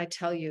 what can I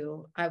tell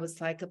you? I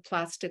was like a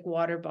plastic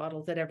water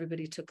bottle that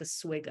everybody took a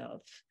swig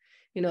of.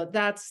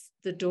 That's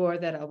the door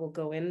that I will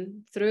go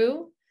in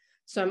through.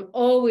 So I'm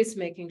always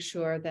making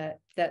sure that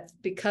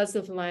because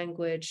of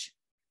language,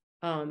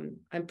 I'm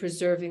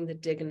preserving the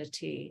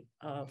dignity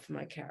of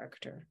my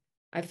character.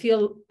 I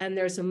feel, and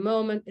there's a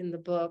moment in the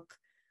book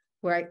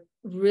where I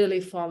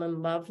really fall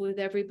in love with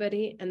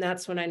everybody. And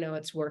that's when I know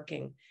it's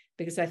working,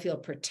 because I feel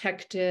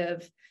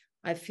protective.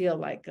 I feel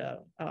like a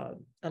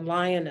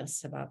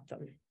lioness about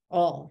them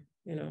all,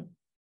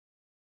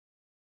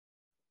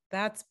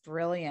 That's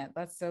brilliant.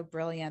 That's so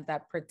brilliant.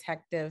 That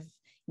protective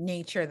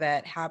nature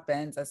that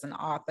happens as an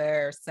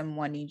author or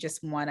someone, you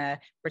just want to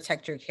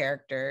protect your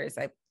characters.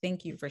 I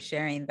thank you for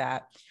sharing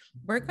that.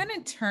 We're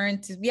going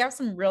to we have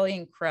some really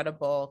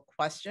incredible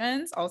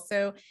questions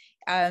also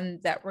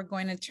that we're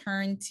going to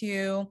turn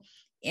to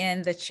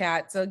in the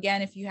chat. So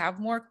again, if you have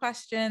more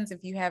questions, if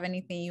you have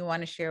anything you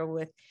want to share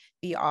with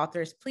the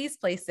authors, please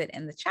place it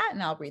in the chat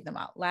and I'll read them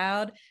out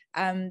loud.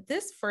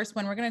 This first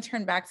one, we're going to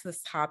turn back to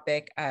this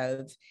topic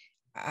of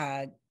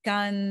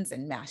guns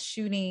and mass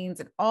shootings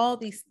and all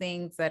these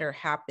things that are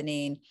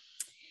happening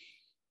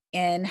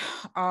in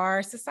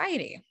our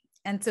society.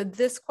 And so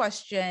this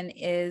question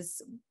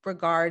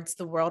regards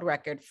the world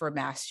record for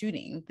mass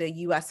shooting. The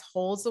US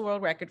holds the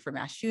world record for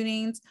mass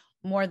shootings,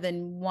 more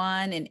than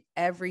one in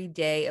every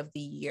day of the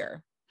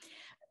year.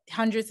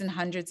 Hundreds and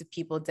hundreds of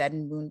people dead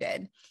and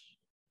wounded.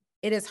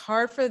 It is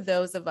hard for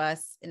those of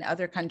us in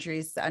other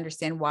countries to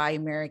understand why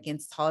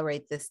Americans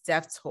tolerate this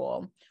death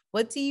toll.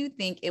 What do you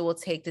think it will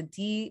take to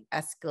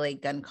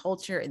de-escalate gun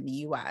culture in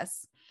the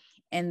US,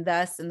 and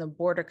thus in the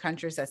border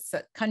countries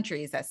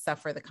that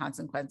suffer the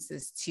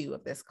consequences too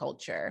of this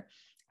culture?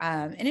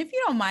 And if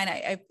you don't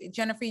mind,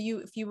 Jennifer,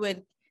 if you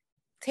would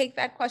take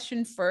that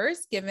question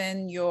first,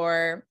 given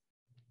the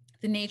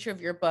nature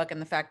of your book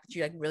and the fact that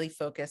you really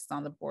focused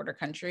on the border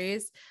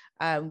countries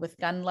with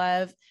gun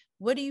love.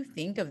 What do you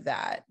think of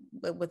that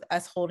with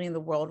us holding the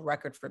world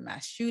record for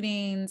mass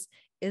shootings?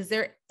 Is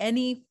there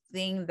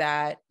anything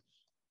that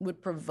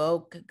would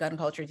provoke gun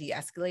culture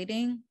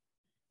de-escalating?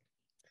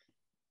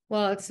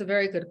 Well, it's a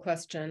very good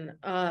question.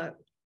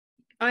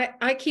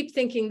 I keep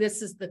thinking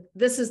this is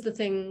the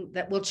thing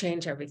that will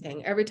change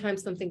everything. Every time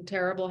something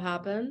terrible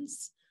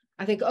happens,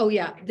 I think, oh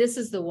yeah, this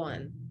is the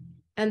one.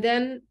 And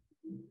then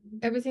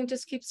everything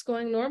just keeps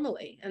going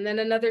normally. And then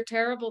another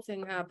terrible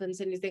thing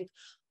happens and you think,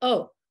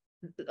 oh,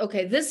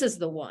 okay, this is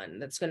the one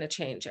that's going to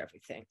change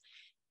everything.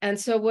 And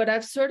so what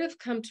I've sort of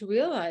come to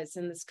realize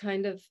in this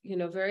kind of,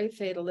 very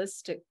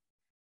fatalistic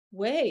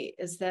way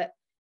is that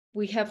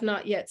we have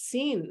not yet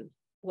seen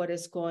what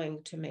is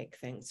going to make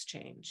things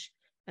change.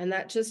 And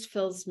that just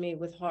fills me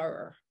with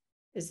horror,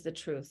 is the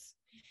truth.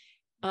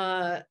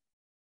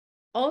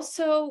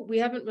 Also, we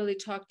haven't really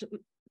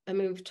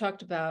we've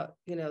talked about,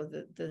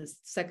 the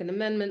Second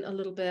Amendment a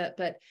little bit,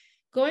 but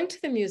going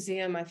to the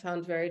museum, I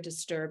found very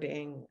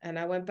disturbing. And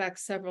I went back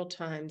several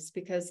times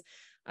because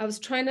I was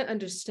trying to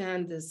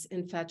understand this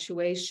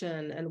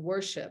infatuation and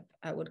worship,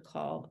 I would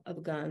call,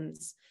 of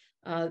guns.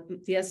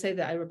 The essay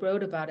that I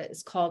wrote about it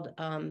is called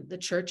The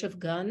Church of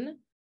Gun,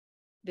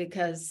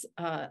 because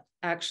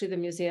actually the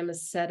museum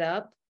is set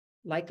up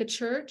like a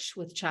church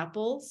with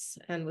chapels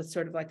and with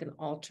sort of like an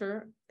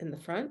altar in the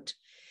front.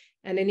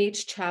 And in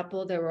each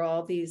chapel, there were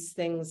all these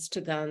things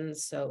to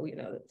guns. So,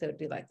 there would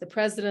be like the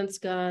president's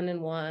gun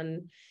in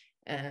one,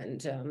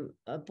 and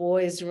a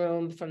boy's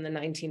room from the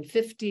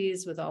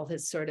 1950s with all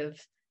his sort of,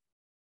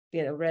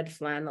 red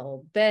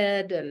flannel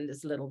bed and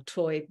his little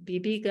toy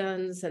BB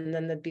guns. And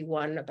then there'd be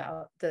one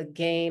about the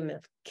game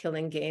of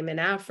killing game in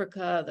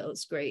Africa,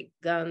 those great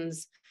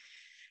guns.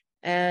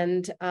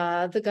 And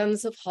the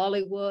guns of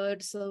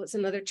Hollywood. So it's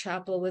another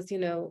chapel with,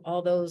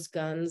 all those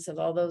guns of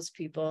all those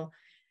people.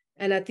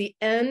 And at the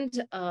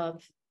end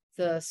of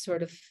the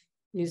sort of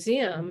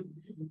museum,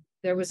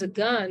 there was a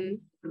gun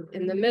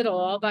in the middle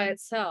all by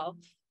itself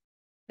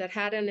that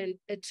had an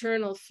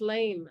eternal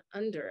flame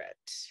under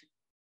it.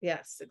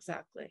 Yes,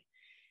 exactly.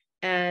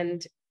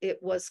 And it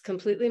was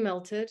completely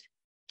melted.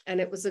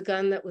 And it was a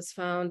gun that was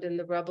found in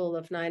the rubble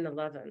of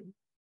 9/11.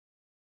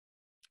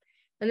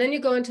 And then you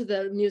go into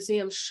the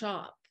museum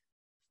shop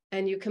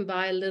and you can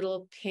buy a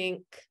little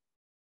pink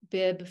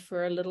bib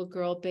for a little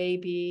girl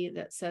baby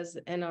that says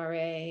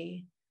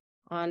NRA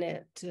on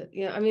it.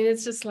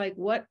 It's just like,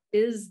 what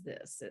is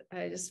this?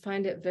 I just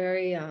find it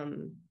very,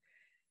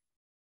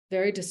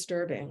 very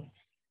disturbing.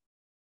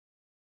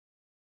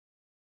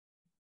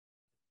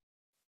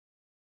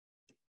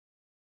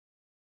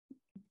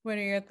 What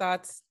are your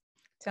thoughts,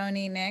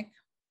 Toni, Nic?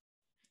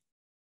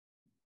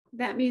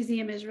 That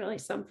museum is really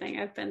something.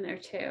 I've been there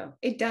too.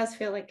 It does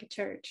feel like a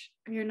church.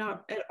 You're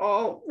not at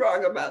all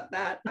wrong about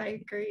that. I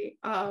agree.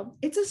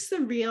 It's a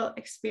surreal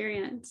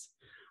experience.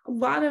 A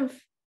lot of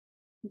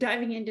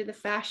diving into the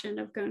fashion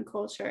of gun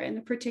culture and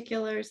the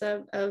particulars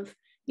of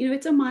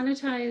it's a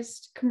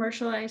monetized,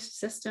 commercialized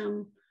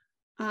system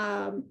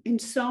in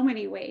so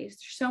many ways.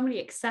 There's so many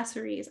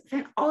accessories. I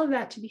find all of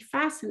that to be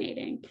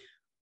fascinating.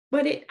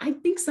 But I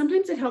think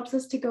sometimes it helps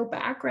us to go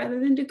back rather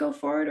than to go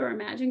forward or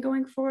imagine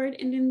going forward.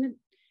 And in the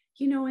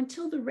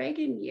until the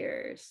Reagan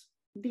years,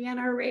 the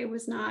NRA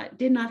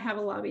did not have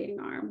a lobbying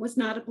arm, was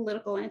not a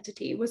political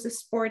entity, was a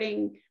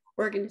sporting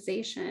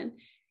organization.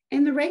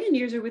 And the Reagan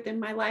years are within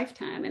my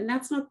lifetime. And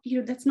that's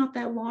not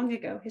that long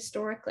ago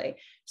historically.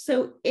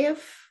 So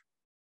if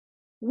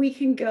we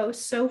can go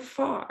so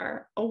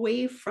far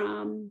away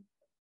from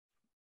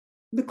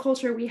the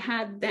culture we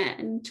had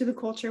then to the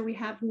culture we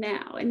have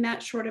now in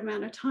that short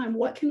amount of time,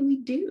 what can we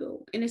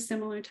do in a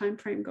similar time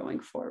frame going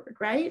forward,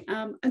 right?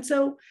 And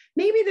so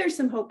maybe there's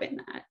some hope in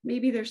that.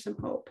 Maybe there's some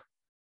hope.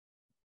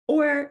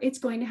 Or it's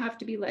going to have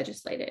to be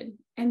legislated,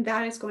 and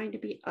that is going to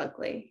be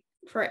ugly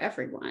for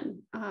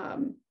everyone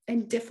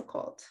and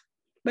difficult.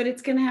 But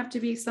it's going to have to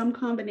be some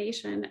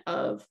combination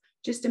of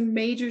just a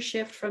major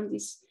shift from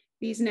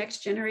these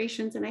next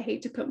generations. And I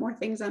hate to put more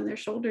things on their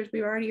shoulders.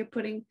 We already are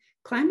putting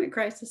climate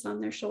crisis on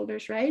their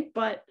shoulders, right?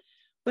 But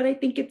I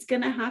think it's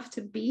going to have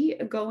to be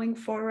a going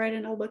forward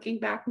and a looking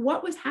back.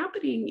 What was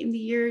happening in the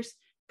years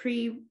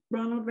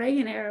pre-Ronald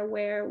Reagan era,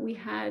 where we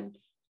had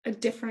a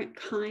different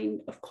kind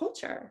of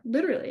culture,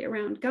 literally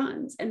around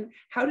guns, and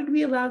how did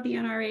we allow the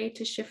NRA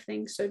to shift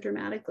things so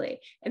dramatically,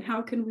 and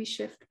how can we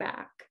shift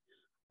back?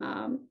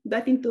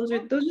 I think those are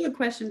the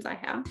questions I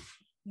have.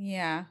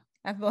 Yeah.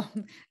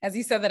 As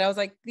you said that, I was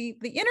like, the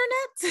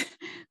internet,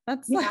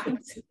 that's like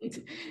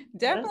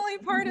definitely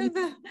part of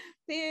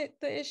the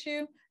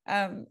issue.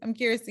 I'm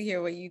curious to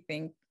hear what you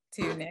think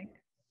too, Nic.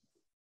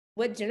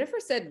 What Jennifer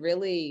said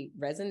really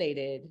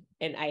resonated,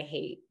 and I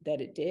hate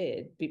that it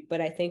did, but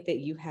I think that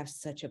you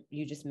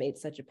just made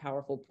such a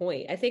powerful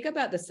point. I think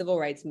about the civil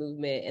rights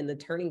movement and the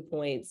turning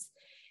points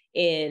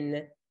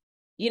in,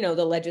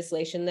 the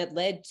legislation that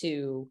led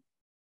to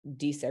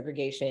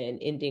desegregation,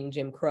 ending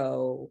Jim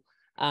Crow,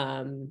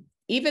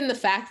 even the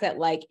fact that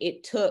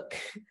it took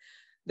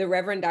the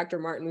Reverend Dr.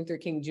 Martin Luther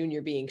King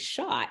Jr. being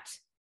shot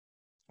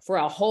for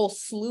a whole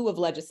slew of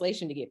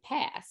legislation to get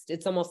passed.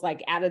 It's almost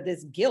like out of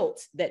this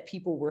guilt that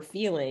people were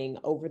feeling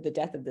over the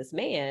death of this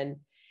man,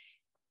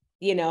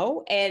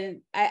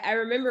 and I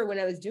remember when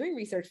I was doing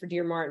research for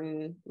Dear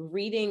Martin,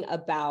 reading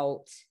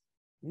about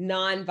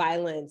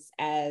nonviolence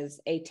as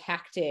a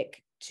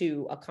tactic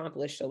to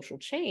accomplish social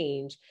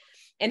change,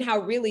 and how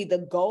really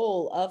the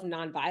goal of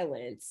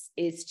nonviolence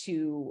is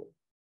to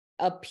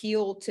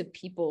appeal to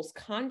people's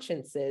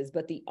consciences.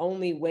 But the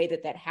only way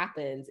that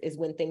happens is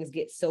when things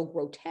get so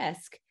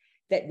grotesque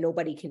that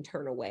nobody can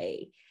turn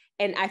away.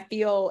 And I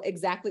feel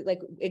exactly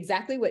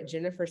what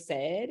Jennifer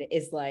said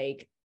is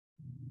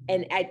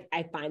and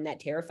I find that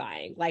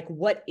terrifying.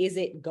 What is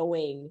it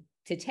going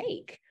to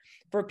take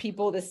for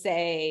people to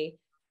say,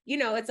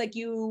 it's like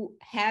you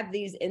have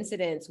these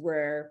incidents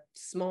where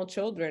small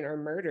children are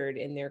murdered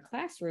in their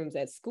classrooms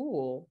at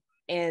school,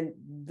 and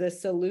the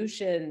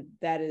solution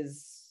that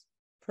is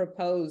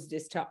proposed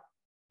is to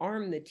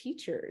arm the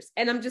teachers.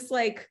 And I'm just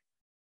like,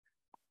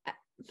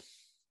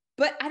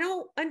 but I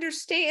don't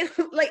understand.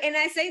 And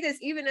I say this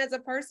even as a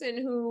person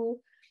who,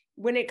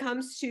 when it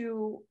comes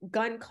to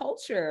gun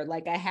culture,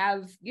 I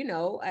have,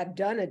 I've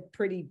done a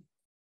pretty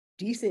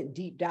decent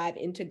deep dive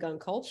into gun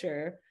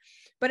culture,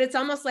 but it's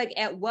almost like,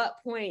 at what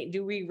point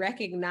do we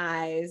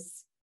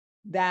recognize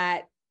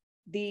that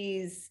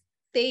these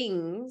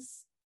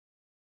things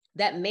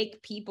that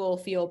make people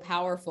feel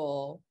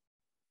powerful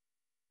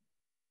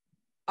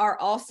are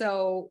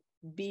also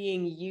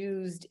being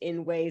used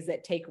in ways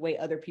that take away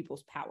other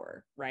people's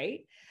power,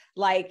 right?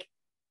 Like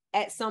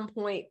at some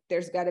point,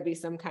 there's got to be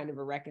some kind of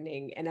a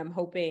reckoning. And I'm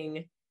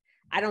hoping,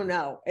 I don't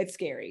know, it's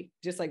scary,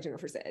 just like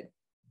Jennifer said.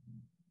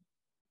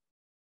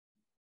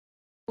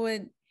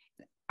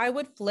 I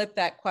would flip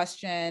that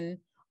question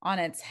on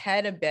its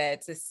head a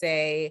bit to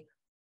say,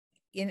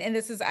 and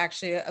this is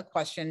actually a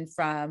question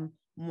from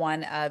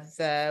one of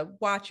the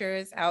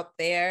watchers out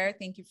there.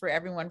 Thank you for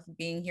everyone for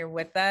being here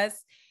with us.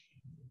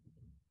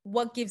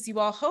 What gives you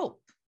all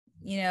hope?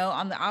 You know,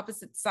 on the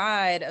opposite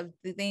side of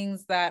the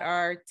things that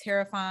are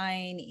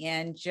terrifying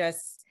and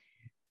just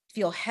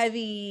feel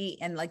heavy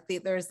and like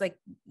there's like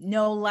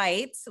no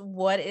light.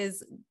 What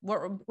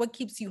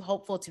keeps you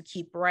hopeful to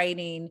keep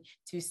writing,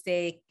 to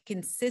stay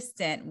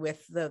consistent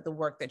with the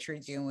work that you're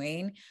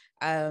doing,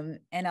 and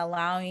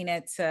allowing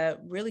it to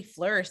really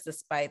flourish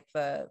despite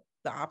the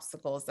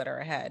obstacles that are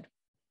ahead?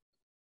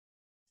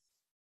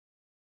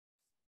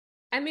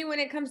 I mean, when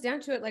it comes down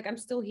to it, like I'm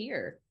still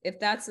here. If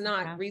that's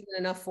not reason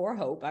enough for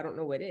hope, I don't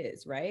know what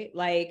is, right?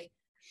 Like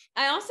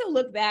I also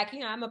look back, you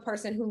know, I'm a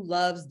person who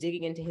loves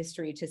digging into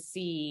history to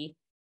see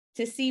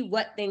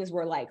what things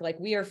were like. Like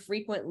we are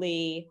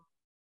frequently,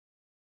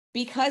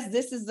 because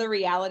this is the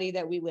reality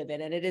that we live in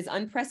and it is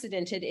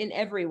unprecedented in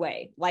every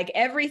way. Like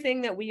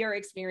everything that we are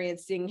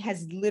experiencing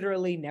has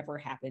literally never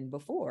happened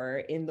before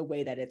in the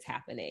way that it's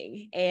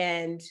happening.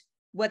 And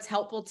what's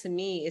helpful to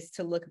me is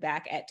to look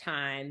back at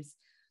times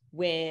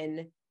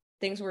when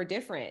things were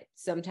different.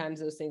 Sometimes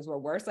those things were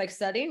worse. Like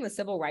studying the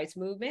civil rights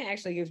movement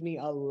actually gives me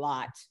a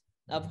lot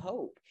of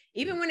hope.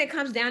 Even when it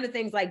comes down to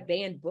things like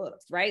banned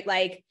books, right?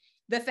 Like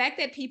the fact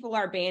that people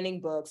are banning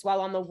books,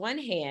 while on the one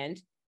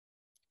hand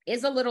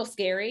is a little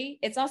scary,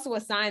 it's also a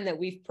sign that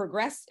we've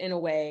progressed in a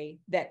way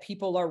that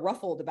people are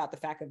ruffled about the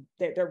fact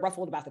that they're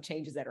ruffled about the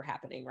changes that are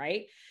happening,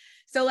 right?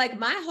 So like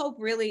my hope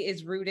really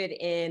is rooted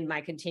in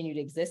my continued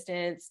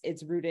existence.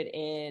 It's rooted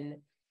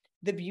in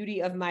the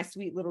beauty of my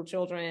sweet little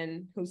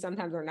children who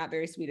sometimes are not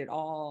very sweet at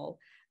all.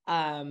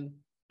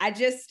 I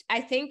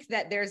think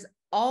that there's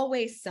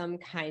always some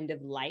kind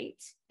of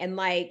light. And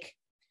like,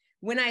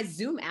 when I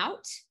zoom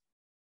out,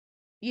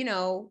 you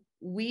know,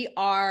 we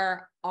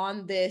are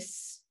on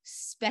this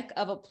speck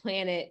of a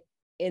planet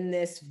in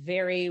this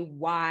very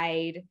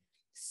wide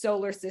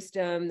solar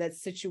system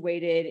that's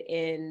situated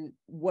in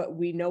what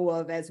we know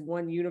of as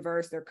one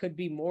universe. There could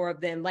be more of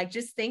them. Like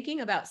just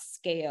thinking about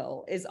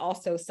scale is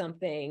also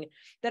something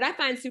that I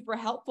find super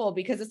helpful,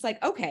 because it's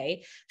like,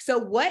 okay, so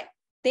what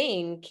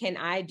thing can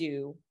I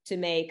do to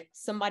make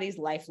somebody's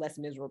life less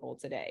miserable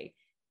today?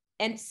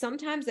 And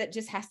sometimes that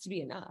just has to be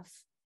enough.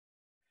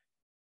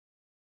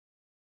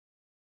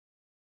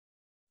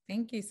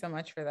 Thank you so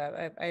much for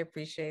that. I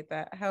appreciate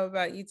that. How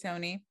about you,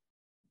 Toni?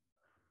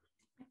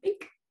 I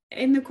think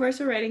in the course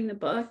of writing the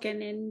book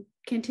and in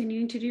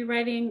continuing to do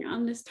writing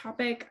on this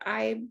topic,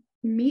 I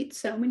meet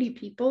so many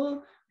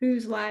people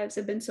whose lives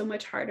have been so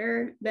much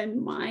harder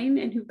than mine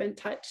and who've been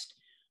touched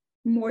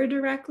more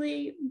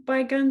directly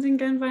by guns and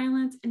gun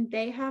violence, and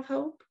they have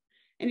hope.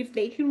 And if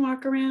they can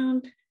walk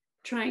around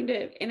trying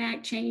to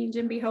enact change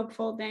and be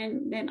hopeful,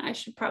 then I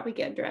should probably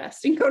get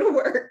dressed and go to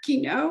work,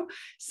 you know?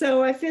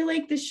 So I feel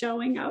like the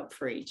showing up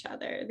for each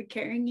other, the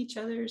carrying each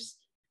other's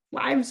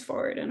lives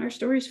forward and our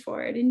stories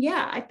forward. And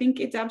yeah, I think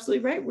it's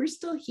absolutely right. We're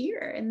still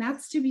here, and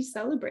that's to be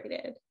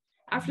celebrated.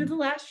 After the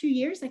last few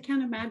years, I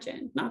can't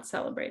imagine not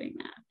celebrating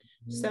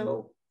that.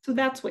 So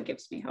that's what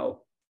gives me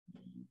hope.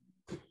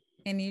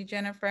 And you,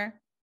 Jennifer?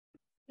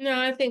 No,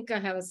 I think I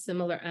have a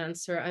similar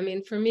answer. I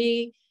mean, for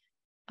me,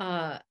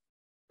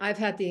 I've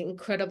had the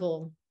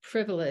incredible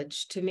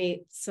privilege to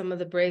meet some of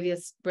the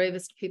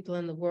bravest people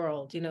in the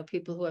world, you know,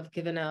 people who have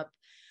given up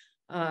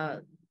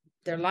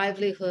their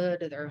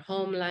livelihood, their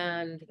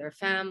homeland, their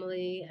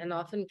family, and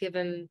often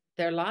given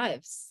their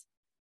lives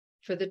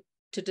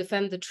to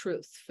defend the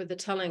truth, for the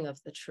telling of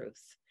the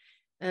truth.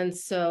 And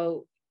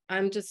so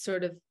I'm just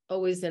sort of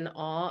always in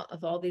awe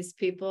of all these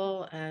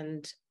people.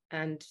 And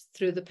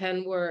through the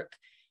pen work,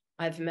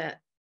 I've met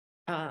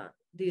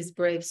these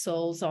brave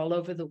souls all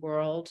over the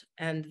world,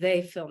 and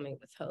they fill me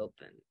with hope.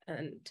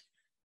 And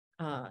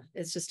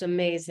it's just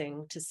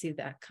amazing to see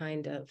that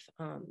kind of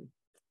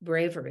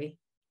bravery,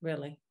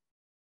 really.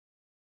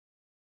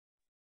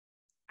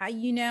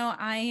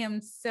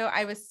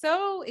 I was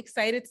so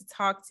excited to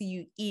talk to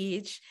you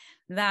each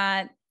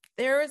that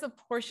there is a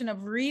portion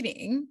of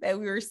reading that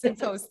we were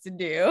supposed to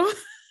do.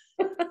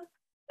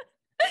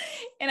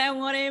 And I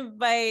want to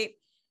invite,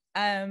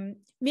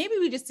 maybe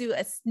we just do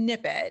a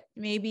snippet,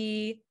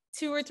 maybe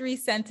 2 or 3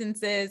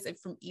 sentences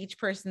from each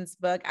person's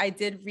book. I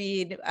did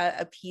read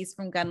a piece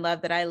from Gun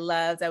Love that I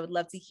loved. I would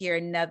love to hear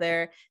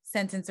another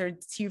sentence or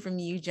 2 from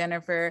you,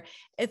 Jennifer.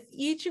 If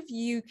each of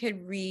you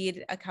could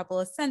read a couple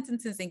of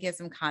sentences and give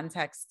some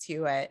context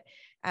to it.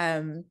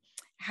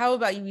 How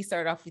about you? We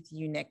start off with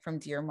you, Nic, from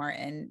Dear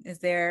Martin. Is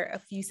there a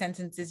few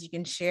sentences you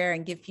can share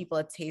and give people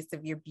a taste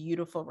of your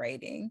beautiful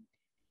writing?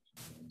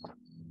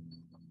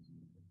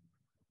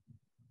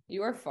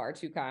 You are far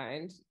too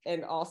kind.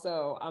 And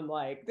also, I'm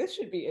like, this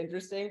should be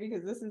interesting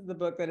because this is the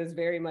book that is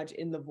very much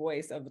in the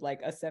voice of like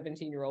a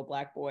 17-year-old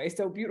Black boy.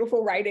 So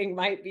beautiful writing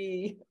might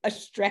be a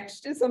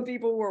stretch to some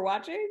people who are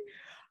watching.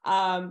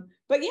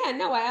 But yeah,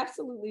 no, I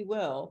absolutely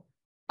will.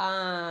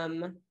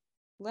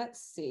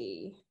 Let's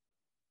see.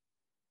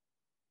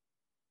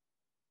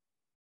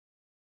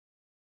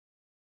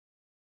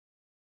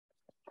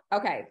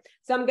 Okay,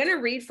 so I'm going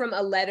to read from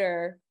a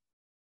letter.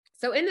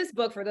 So in this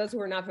book, for those who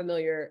are not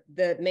familiar,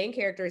 the main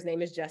character's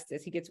name is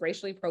Justice. He gets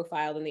racially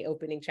profiled in the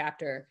opening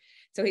chapter.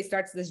 So he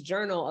starts this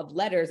journal of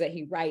letters that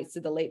he writes to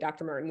the late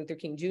Dr. Martin Luther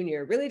King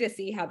Jr., really to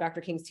see how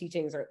Dr. King's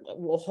teachings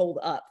will hold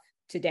up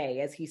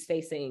today as he's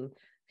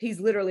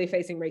literally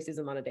facing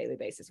racism on a daily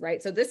basis,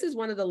 right? So this is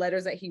one of the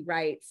letters that he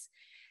writes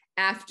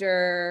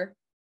after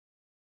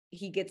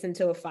he gets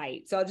into a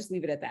fight. So I'll just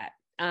leave it at that.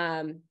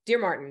 Dear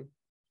Martin,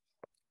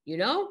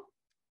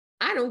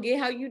 I don't get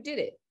how you did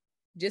it.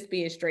 Just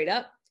being straight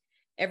up.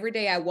 Every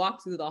day I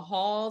walk through the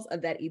halls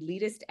of that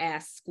elitist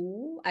ass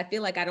school, I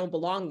feel like I don't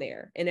belong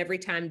there. And every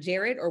time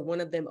Jared or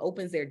one of them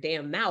opens their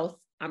damn mouth,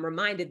 I'm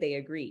reminded they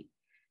agree.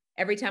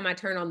 Every time I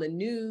turn on the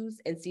news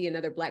and see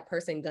another Black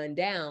person gunned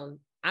down,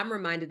 I'm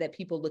reminded that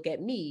people look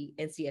at me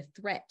and see a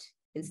threat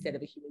instead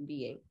of a human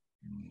being.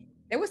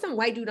 There was some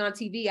white dude on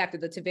TV after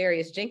the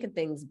Tavarius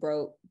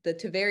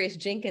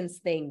Jenkins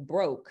thing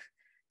broke,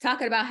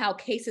 talking about how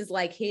cases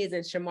like his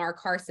and Shamar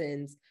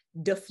Carson's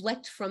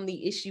deflect from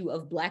the issue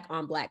of Black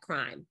on Black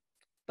crime.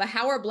 But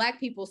how are Black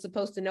people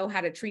supposed to know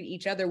how to treat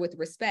each other with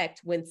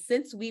respect when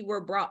since we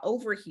were brought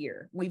over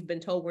here, we've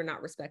been told we're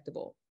not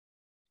respectable?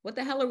 What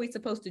the hell are we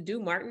supposed to do,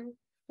 Martin?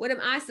 What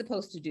am I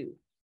supposed to do?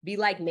 Be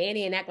like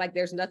Manny and act like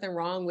there's nothing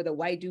wrong with a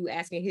white dude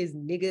asking his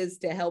niggas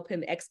to help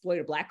him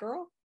exploit a Black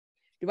girl?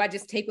 Do I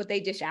just take what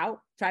they dish out?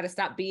 Try to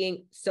stop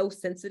being so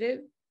sensitive?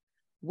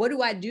 What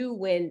do I do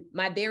when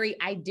my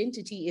very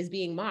identity is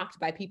being mocked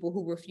by people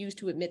who refuse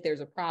to admit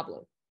there's a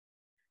problem?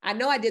 I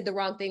know I did the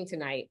wrong thing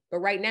tonight, but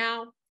right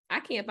now,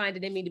 I can't find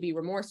it in me to be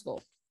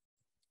remorseful.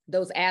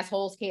 Those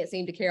assholes can't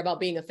seem to care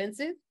about being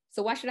offensive,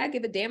 so why should I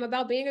give a damn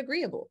about being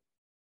agreeable?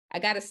 I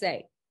gotta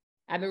say,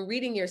 I've been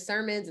reading your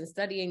sermons and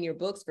studying your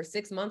books for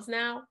 6 months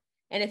now,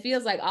 and it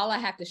feels like all I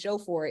have to show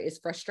for it is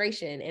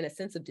frustration and a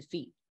sense of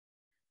defeat.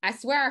 I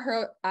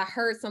swear I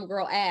heard some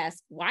girl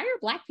ask, why are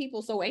Black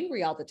people so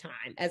angry all the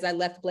time as I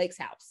left Blake's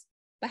house?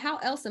 But how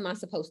else am I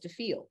supposed to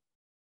feel?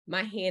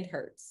 My hand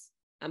hurts.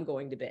 I'm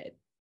going to bed.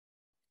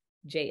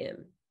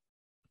 JM.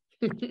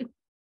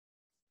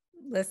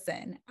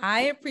 Listen, I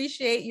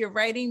appreciate your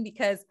writing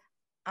because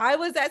I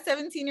was that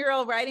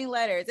 17-year-old writing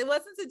letters. It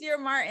wasn't to Dear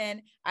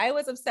Martin. I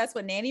was obsessed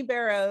with Nanny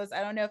Barrows.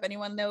 I don't know if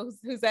anyone knows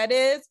who that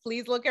is.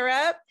 Please look her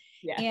up.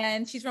 Yeah.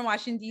 And she's from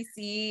Washington,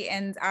 D.C.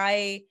 And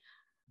I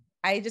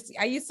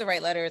used to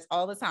write letters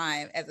all the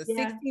time as a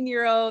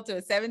 16-year-old to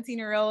a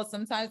 17-year-old.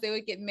 Sometimes they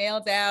would get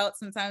mailed out.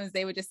 Sometimes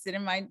they would just sit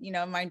in my,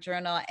 my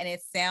journal. And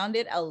it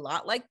sounded a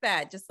lot like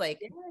that, just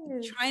like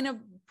trying to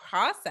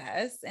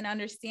process and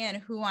understand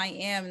who I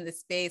am in the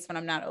space when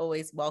I'm not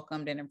always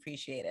welcomed and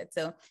appreciated.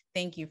 So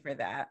thank you for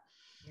that.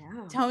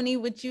 Yeah. Toni,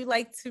 would you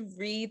like to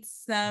read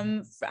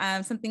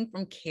something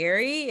from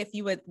Carrie? If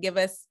you would give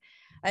us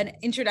an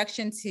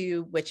introduction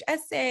to which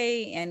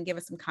essay and give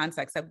us some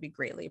context, that would be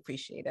greatly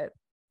appreciated.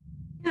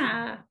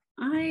 Yeah,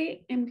 I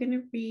am going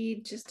to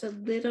read just a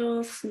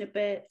little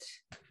snippet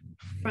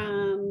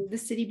from the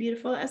City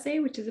Beautiful essay,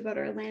 which is about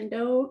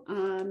Orlando.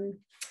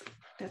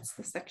 That's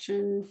the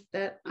section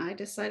that I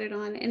decided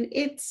on. And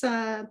it's,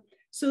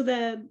 so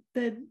the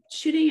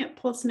shooting at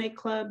Pulse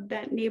nightclub,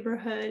 that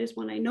neighborhood is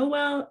one I know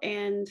well.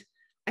 And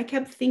I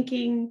kept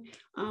thinking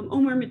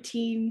Omar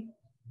Mateen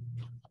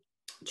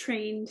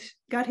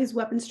got his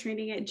weapons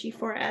training at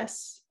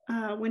G4S.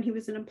 When he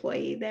was an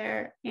employee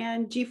there,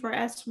 and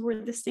G4S were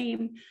the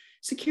same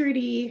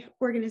security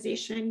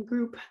organization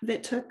group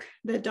that took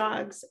the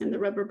dogs and the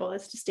rubber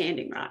bullets to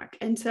Standing Rock.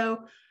 And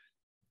so,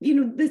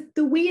 the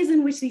ways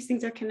in which these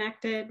things are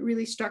connected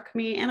really struck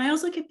me. And I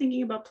also kept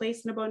thinking about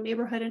place and about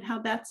neighborhood and how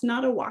that's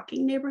not a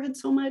walking neighborhood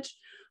so much.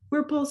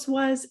 Where Pulse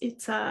was,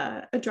 it's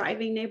a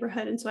driving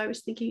neighborhood. And so I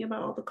was thinking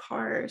about all the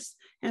cars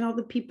and all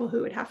the people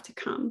who would have to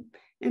come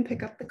and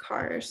pick up the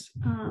cars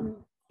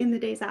in the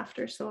days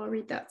after. So I'll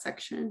read that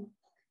section.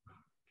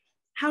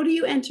 How do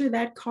you enter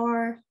that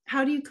car?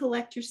 How do you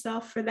collect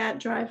yourself for that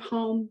drive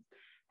home?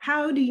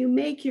 How do you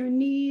make your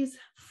knees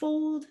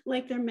fold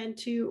like they're meant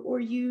to, or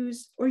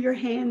your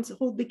hands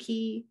hold the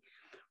key?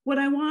 What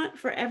I want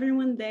for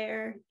everyone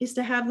there is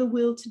to have the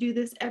will to do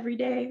this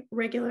everyday,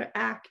 regular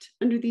act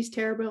under these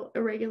terrible,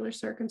 irregular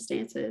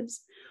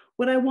circumstances.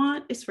 What I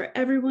want is for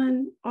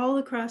everyone all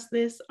across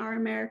our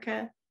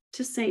America,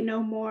 to say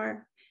no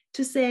more.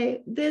 To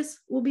say this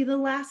will be the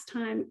last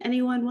time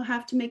anyone will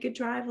have to make a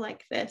drive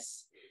like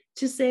this.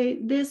 To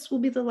say this will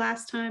be the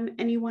last time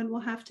anyone will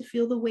have to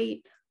feel the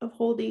weight of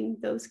holding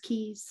those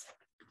keys.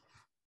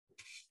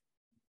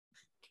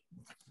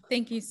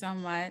 Thank you so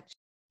much.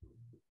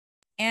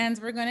 And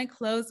we're going to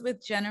close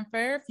with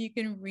Jennifer. If you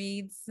can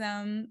read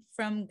some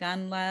from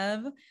Gun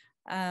Love,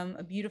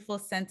 a beautiful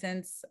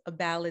sentence, a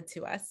ballad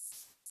to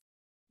us.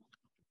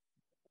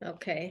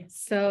 Okay,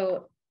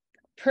 so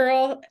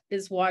Pearl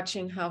is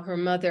watching how her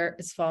mother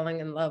is falling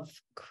in love,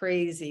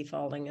 crazy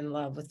falling in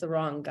love with the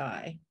wrong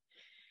guy.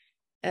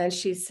 And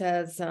she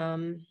says,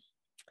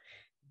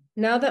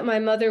 now that my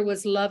mother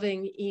was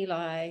loving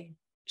Eli,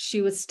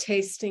 she was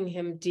tasting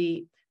him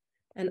deep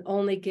and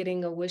only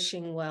getting a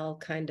wishing well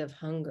kind of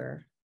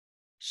hunger.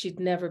 She'd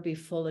never be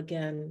full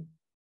again.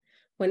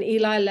 When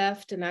Eli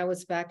left and I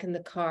was back in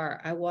the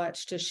car, I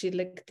watched as she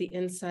licked the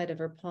inside of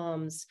her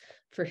palms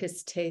for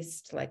his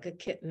taste like a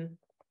kitten.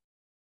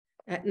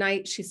 At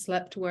night, she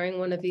slept wearing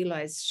one of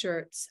Eli's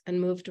shirts and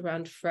moved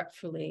around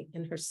fretfully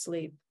in her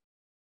sleep.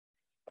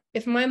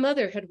 If my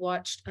mother had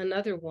watched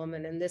another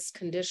woman in this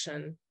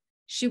condition,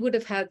 she would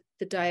have had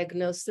the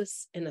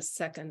diagnosis in a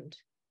second.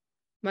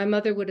 My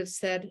mother would have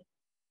said,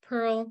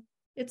 Pearl,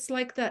 it's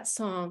like that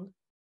song.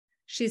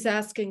 She's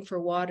asking for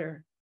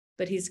water,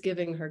 but he's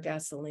giving her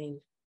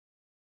gasoline.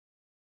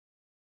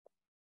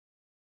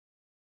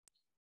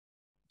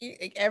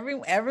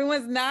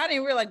 Everyone's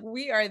nodding. We're like,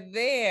 we are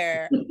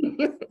there.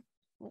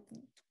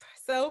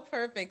 So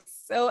perfect.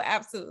 So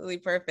absolutely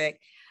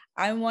perfect.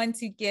 I want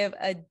to give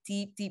a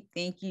deep, deep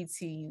thank you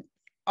to you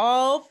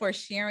all for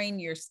sharing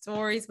your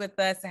stories with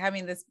us,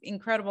 having this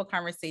incredible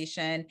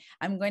conversation.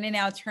 I'm going to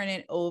now turn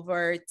it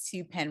over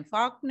to Penn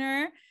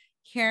Faulkner.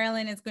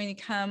 Carolyn is going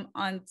to come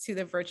onto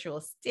the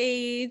virtual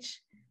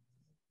stage.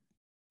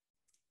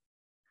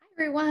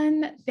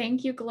 Everyone.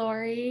 Thank you,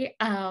 Glory.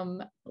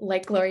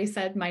 Like Glory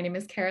said, my name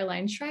is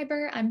Caroline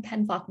Schreiber. I'm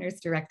Penn Faulkner's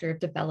Director of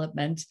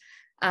Development.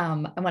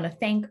 I want to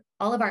thank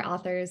all of our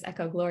authors,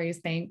 echo Glory's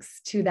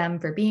thanks to them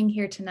for being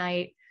here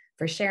tonight,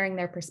 for sharing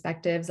their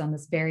perspectives on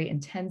this very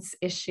intense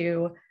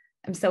issue.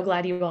 I'm so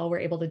glad you all were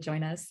able to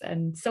join us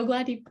and so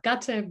glad you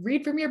got to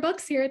read from your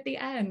books here at the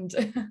end.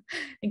 I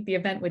think the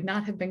event would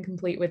not have been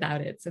complete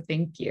without it, so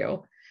thank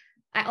you.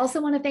 I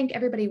also want to thank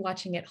everybody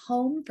watching at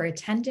home for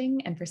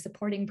attending and for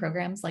supporting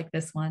programs like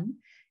this one.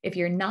 If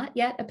you're not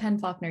yet a Penn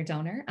Faulkner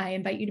donor, I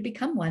invite you to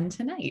become one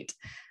tonight.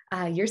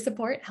 Your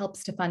support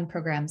helps to fund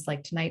programs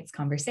like tonight's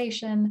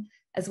conversation,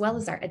 as well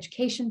as our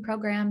education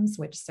programs,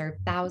 which serve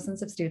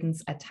thousands of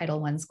students at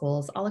Title I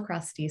schools all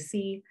across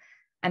DC,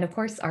 and of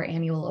course, our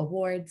annual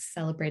awards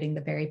celebrating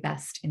the very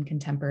best in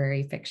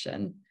contemporary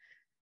fiction.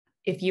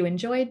 If you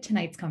enjoyed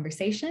tonight's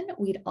conversation,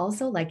 we'd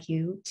also like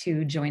you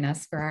to join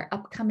us for our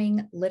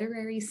upcoming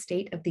Literary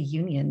State of the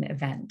Union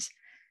event.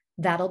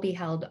 That'll be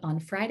held on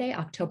Friday,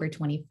 October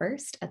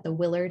 21st at the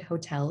Willard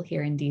Hotel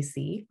here in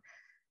DC.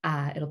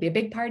 It'll be a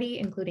big party,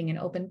 including an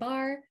open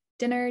bar,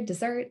 dinner,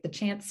 dessert, the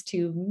chance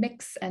to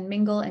mix and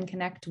mingle and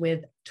connect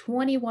with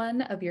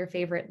 21 of your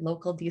favorite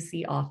local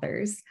DC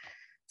authors.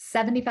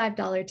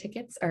 $75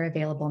 tickets are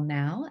available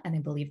now, and I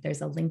believe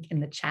there's a link in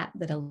the chat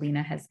that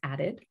Alina has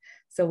added.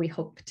 So we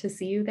hope to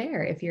see you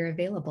there if you're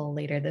available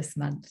later this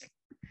month.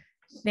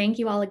 Thank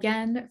you all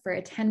again for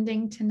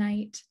attending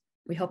tonight.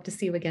 We hope to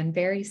see you again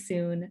very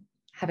soon.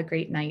 Have a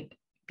great night.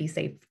 Be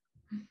safe.